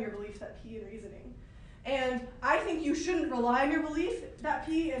rely on your belief that P in reasoning. And I think you shouldn't rely on your belief that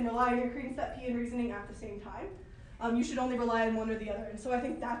P and rely on your credence that P in reasoning at the same time. You should only rely on one or the other. And so I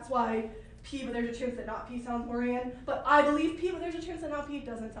think that's why P, but there's a chance that not P sounds Morian, but I believe P, but there's a chance that not P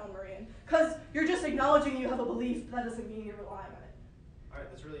doesn't sound Morian. Because you're just acknowledging you have a belief, but that doesn't mean you're relying on it. All right,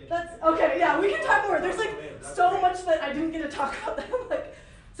 that's really interesting. Okay, yeah, we can talk more. There's like so much that I didn't get to talk about them. Like,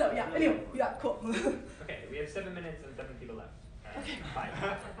 so yeah, anyway, yeah, cool. Okay, we have 7 minutes and 7 people left. Okay. Bye.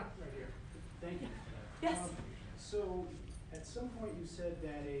 Right here. Thank you. Yes. So at some point you said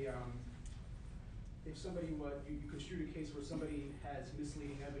that if somebody you construed a case where somebody has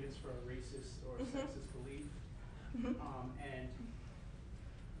misleading evidence for a racist or a sexist belief, and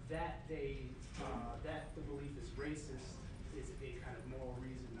that that the belief is racist is a kind of moral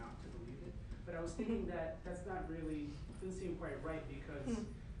reason not to believe it. But I was thinking that that's not really, doesn't seem quite right, because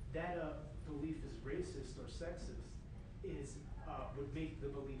that belief is racist or sexist would make the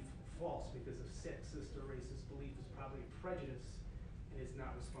belief false, because a sexist or racist belief is probably a prejudice and is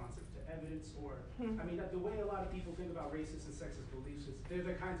not responsive to evidence, or, I mean, the way a lot of people think about racist and sexist beliefs is they're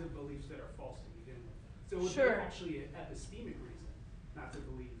the kinds of beliefs that are false to begin with. So it would be actually an epistemic reason not to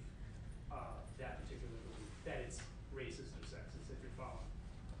believe that particular belief, that it's racist or sexist, if you're following.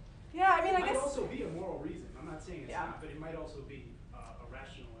 Yeah, I mean, it might also be a moral reason. I'm not saying it's not, but it might also be a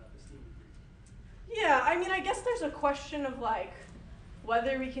rational epistemic reason. Yeah, I mean, I guess there's a question of like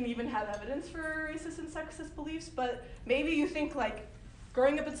whether we can even have evidence for racist and sexist beliefs, but maybe you think like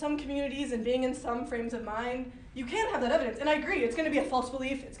growing up in some communities and being in some frames of mind, you can have that evidence. And I agree, it's going to be a false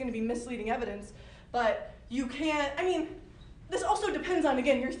belief, it's going to be misleading evidence, but you can't, I mean, this also depends on,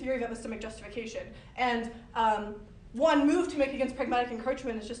 again, your theory of epistemic justification. And one move to make against pragmatic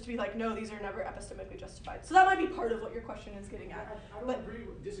encroachment is just to be like, no, these are never epistemically justified. So that might be part of what your question is getting at. I don't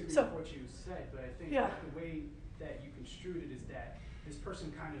disagree with what you said, but I think that the way that you construed it is that this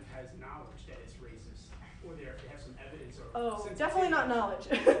person kind of has knowledge that it's racist, or they have some evidence or definitely not knowledge.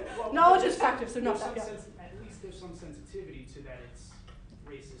 Well, knowledge is factive, so not that. At least there's some sensitivity to that it's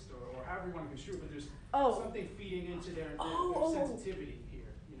racist, or however you want to construe it, but there's something feeding into their sensitivity here.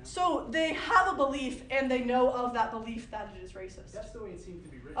 You know? So they have a belief, and they know of that belief that it is racist. That's the way it seems to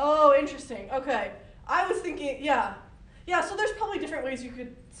be written. Oh, interesting. Okay. I was thinking, yeah, so there's probably different ways you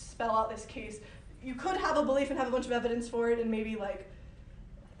could spell out this case. You could have a belief and have a bunch of evidence for it, and maybe like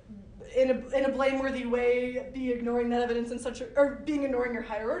in a blameworthy way be ignoring that evidence in such a, or ignoring your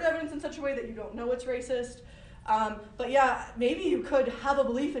higher order evidence in such a way that you don't know it's racist. But yeah, maybe you could have a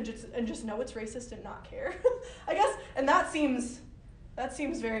belief and just know it's racist and not care. I guess, and that seems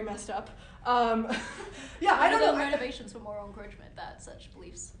very messed up. Yeah, I don't know. Motivations for moral encroachment that such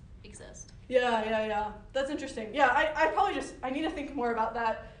beliefs exist. Yeah. That's interesting. Yeah, I need to think more about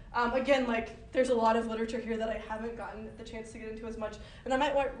that. Again, like, there's a lot of literature here that I haven't gotten the chance to get into as much, and I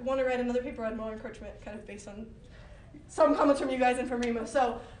might want to write another paper on moral encroachment, kind of based on some comments from you guys and from Rima.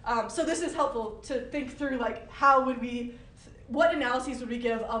 So this is helpful to think through, like, what analyses would we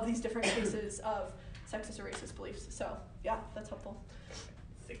give of these different cases of sexist or racist beliefs. So yeah, that's helpful.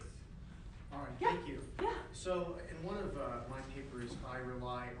 6. All right, Yeah. thank you. Yeah. So in one of my papers, I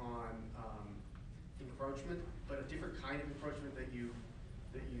rely on encroachment, but a different kind of encroachment that you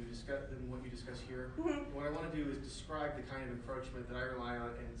discuss than what you discuss here. What I want to do is describe the kind of encroachment that I rely on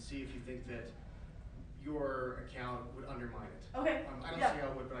and see if you think that your account would undermine it. Okay. I don't see how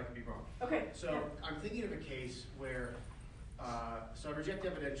it would, but I could be wrong. Okay. So I'm thinking of a case where, so I reject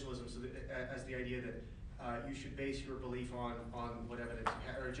evidentialism as the idea that you should base your belief on what evidence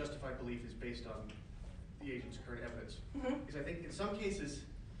you have, or a justified belief is based on the agent's current evidence. Because I think in some cases,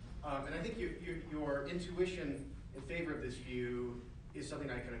 and I think your intuition in favor of this view is something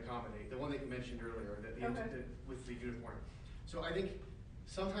I can accommodate. The one that you mentioned earlier, with the uniform. So I think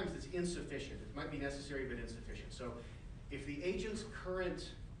sometimes it's insufficient. It might be necessary, but insufficient. So if the agent's current,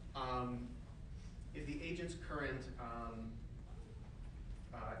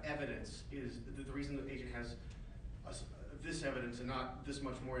 evidence is the reason the agent has this evidence and not this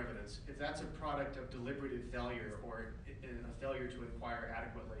much more evidence, if that's a product of deliberative failure or a failure to inquire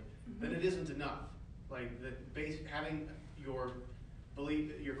adequately, then it isn't enough. Like having your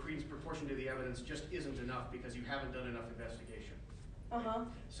belief, your credence proportion to the evidence just isn't enough because you haven't done enough investigation.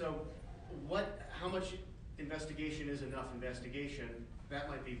 So how much investigation is enough investigation? That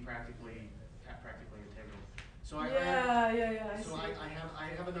might be practically integral. So I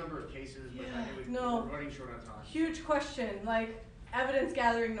have a number of cases, but we're running short on time. Huge question, like evidence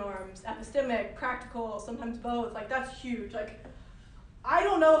gathering norms, epistemic, practical, sometimes both. Like that's huge. Like I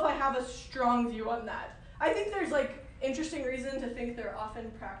don't know if I have a strong view on that. I think there's like interesting reason to think they're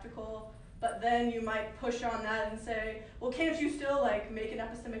often practical, but then you might push on that and say, well, can't you still like make an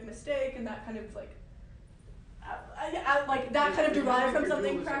epistemic mistake and that kind of like kind of derived from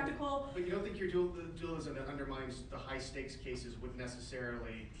something practical? But you don't think your dualism that undermines the high stakes cases would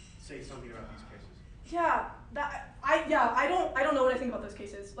necessarily say something about these cases? Yeah, I don't know what I think about those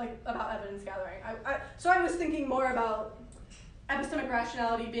cases, like about evidence gathering. So I was thinking more about epistemic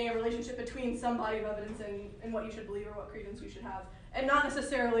rationality being a relationship between some body of evidence and what you should believe or what credence you should have, and not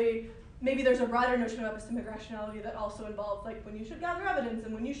necessarily, maybe there's a broader notion of epistemic rationality that also involves like when you should gather evidence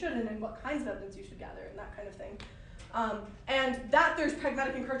and when you shouldn't and what kinds of evidence you should gather and that kind of thing. And that there's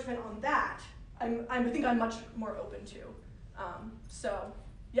pragmatic encroachment on that, I think I'm much more open to. So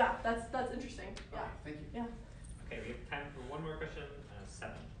yeah, that's interesting. Yeah. Thank you. Yeah. Okay, we have time for one more question.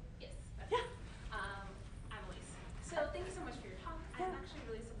 7. Yes. Yeah. I'm Elise. So thank you so much for your talk. I'm actually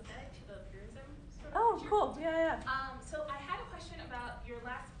really sympathetic to the purism sort of Oh, issue. cool. Yeah, yeah. So I had a question about your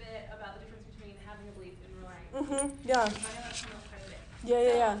last bit about the difference between having a belief and relying. Yeah. I know that's come up quite a bit.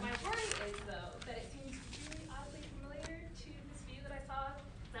 Yeah. My worry is, though, that it seems really oddly familiar to this view that I saw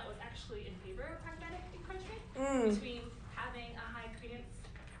that was actually in favor of pragmatic encroachment between having a high credence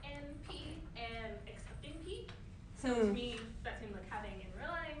in P and accepting P. So to me, that seemed like having and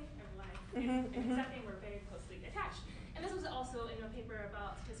relying and accepting were very closely attached. And this was also in a paper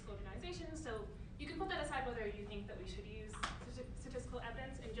about statistical organization, so you can put that aside whether you think that we should use statistical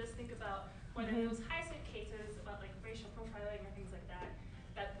evidence and just think about whether in those high-stake cases about like racial profiling or things like that,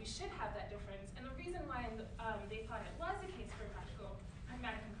 that we should have that difference. And the reason why they thought it was the case for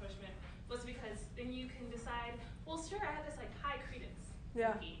pragmatic encroachment was because then you can decide, well, sure, I have this like high credence in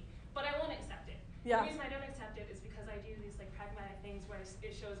P, but I won't accept it. Yeah. The reason I don't accept it is because I do these like pragmatic things where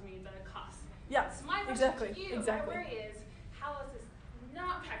it shows me the cost. Yeah. So my question to you, my worry is, how is this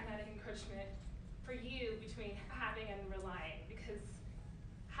not pragmatic encroachment for you between having and relying? Because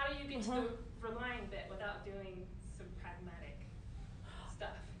how do you get to the relying bit without doing some pragmatic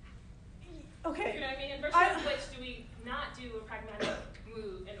stuff? Okay. You know what I mean? And versus which do we not do a pragmatic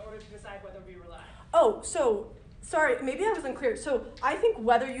move in order to decide whether we rely? Oh, so, sorry, maybe I wasn't clear. So I think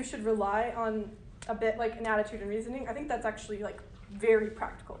whether you should rely on a bit like an attitude and reasoning, I think that's actually like very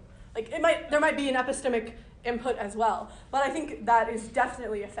practical. Like there might be an epistemic input as well, but I think that is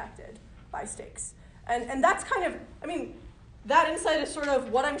definitely affected by stakes. And that's kind of, I mean, that insight is sort of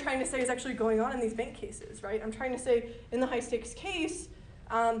what I'm trying to say is actually going on in these bank cases, right? I'm trying to say in the high stakes case,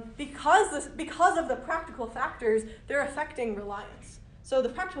 because of the practical factors, they're affecting reliance. So the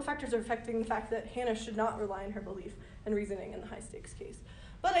practical factors are affecting the fact that Hannah should not rely on her belief and reasoning in the high stakes case.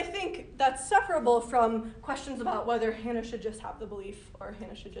 But I think that's separable from questions about whether Hannah should just have the belief or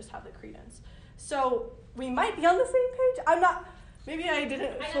Hannah should just have the credence. So we might be on the same page. I'm not, maybe I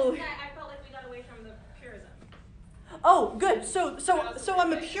didn't fully. I felt like we got away from the purism. Oh, good. So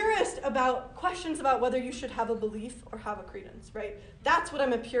I'm a purist about questions about whether you should have a belief or have a credence, right? That's what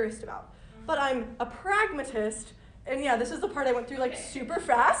I'm a purist about. But I'm a pragmatist. And yeah, this is the part I went through like super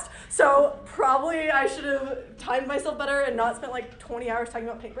fast, so probably I should have timed myself better and not spent like 20 hours talking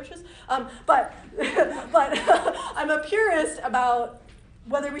about paintbrushes. But I'm a purist about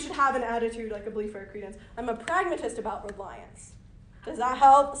whether we should have an attitude like a belief or a credence. I'm a pragmatist about reliance. Does that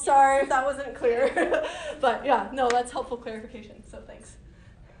help? Sorry if that wasn't clear. But yeah, no, that's helpful clarification, so thanks.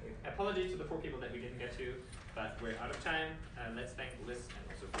 Apologies to the 4 people that we didn't get to, but we're out of time. Let's thank Liz and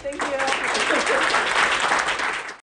also. Thank you.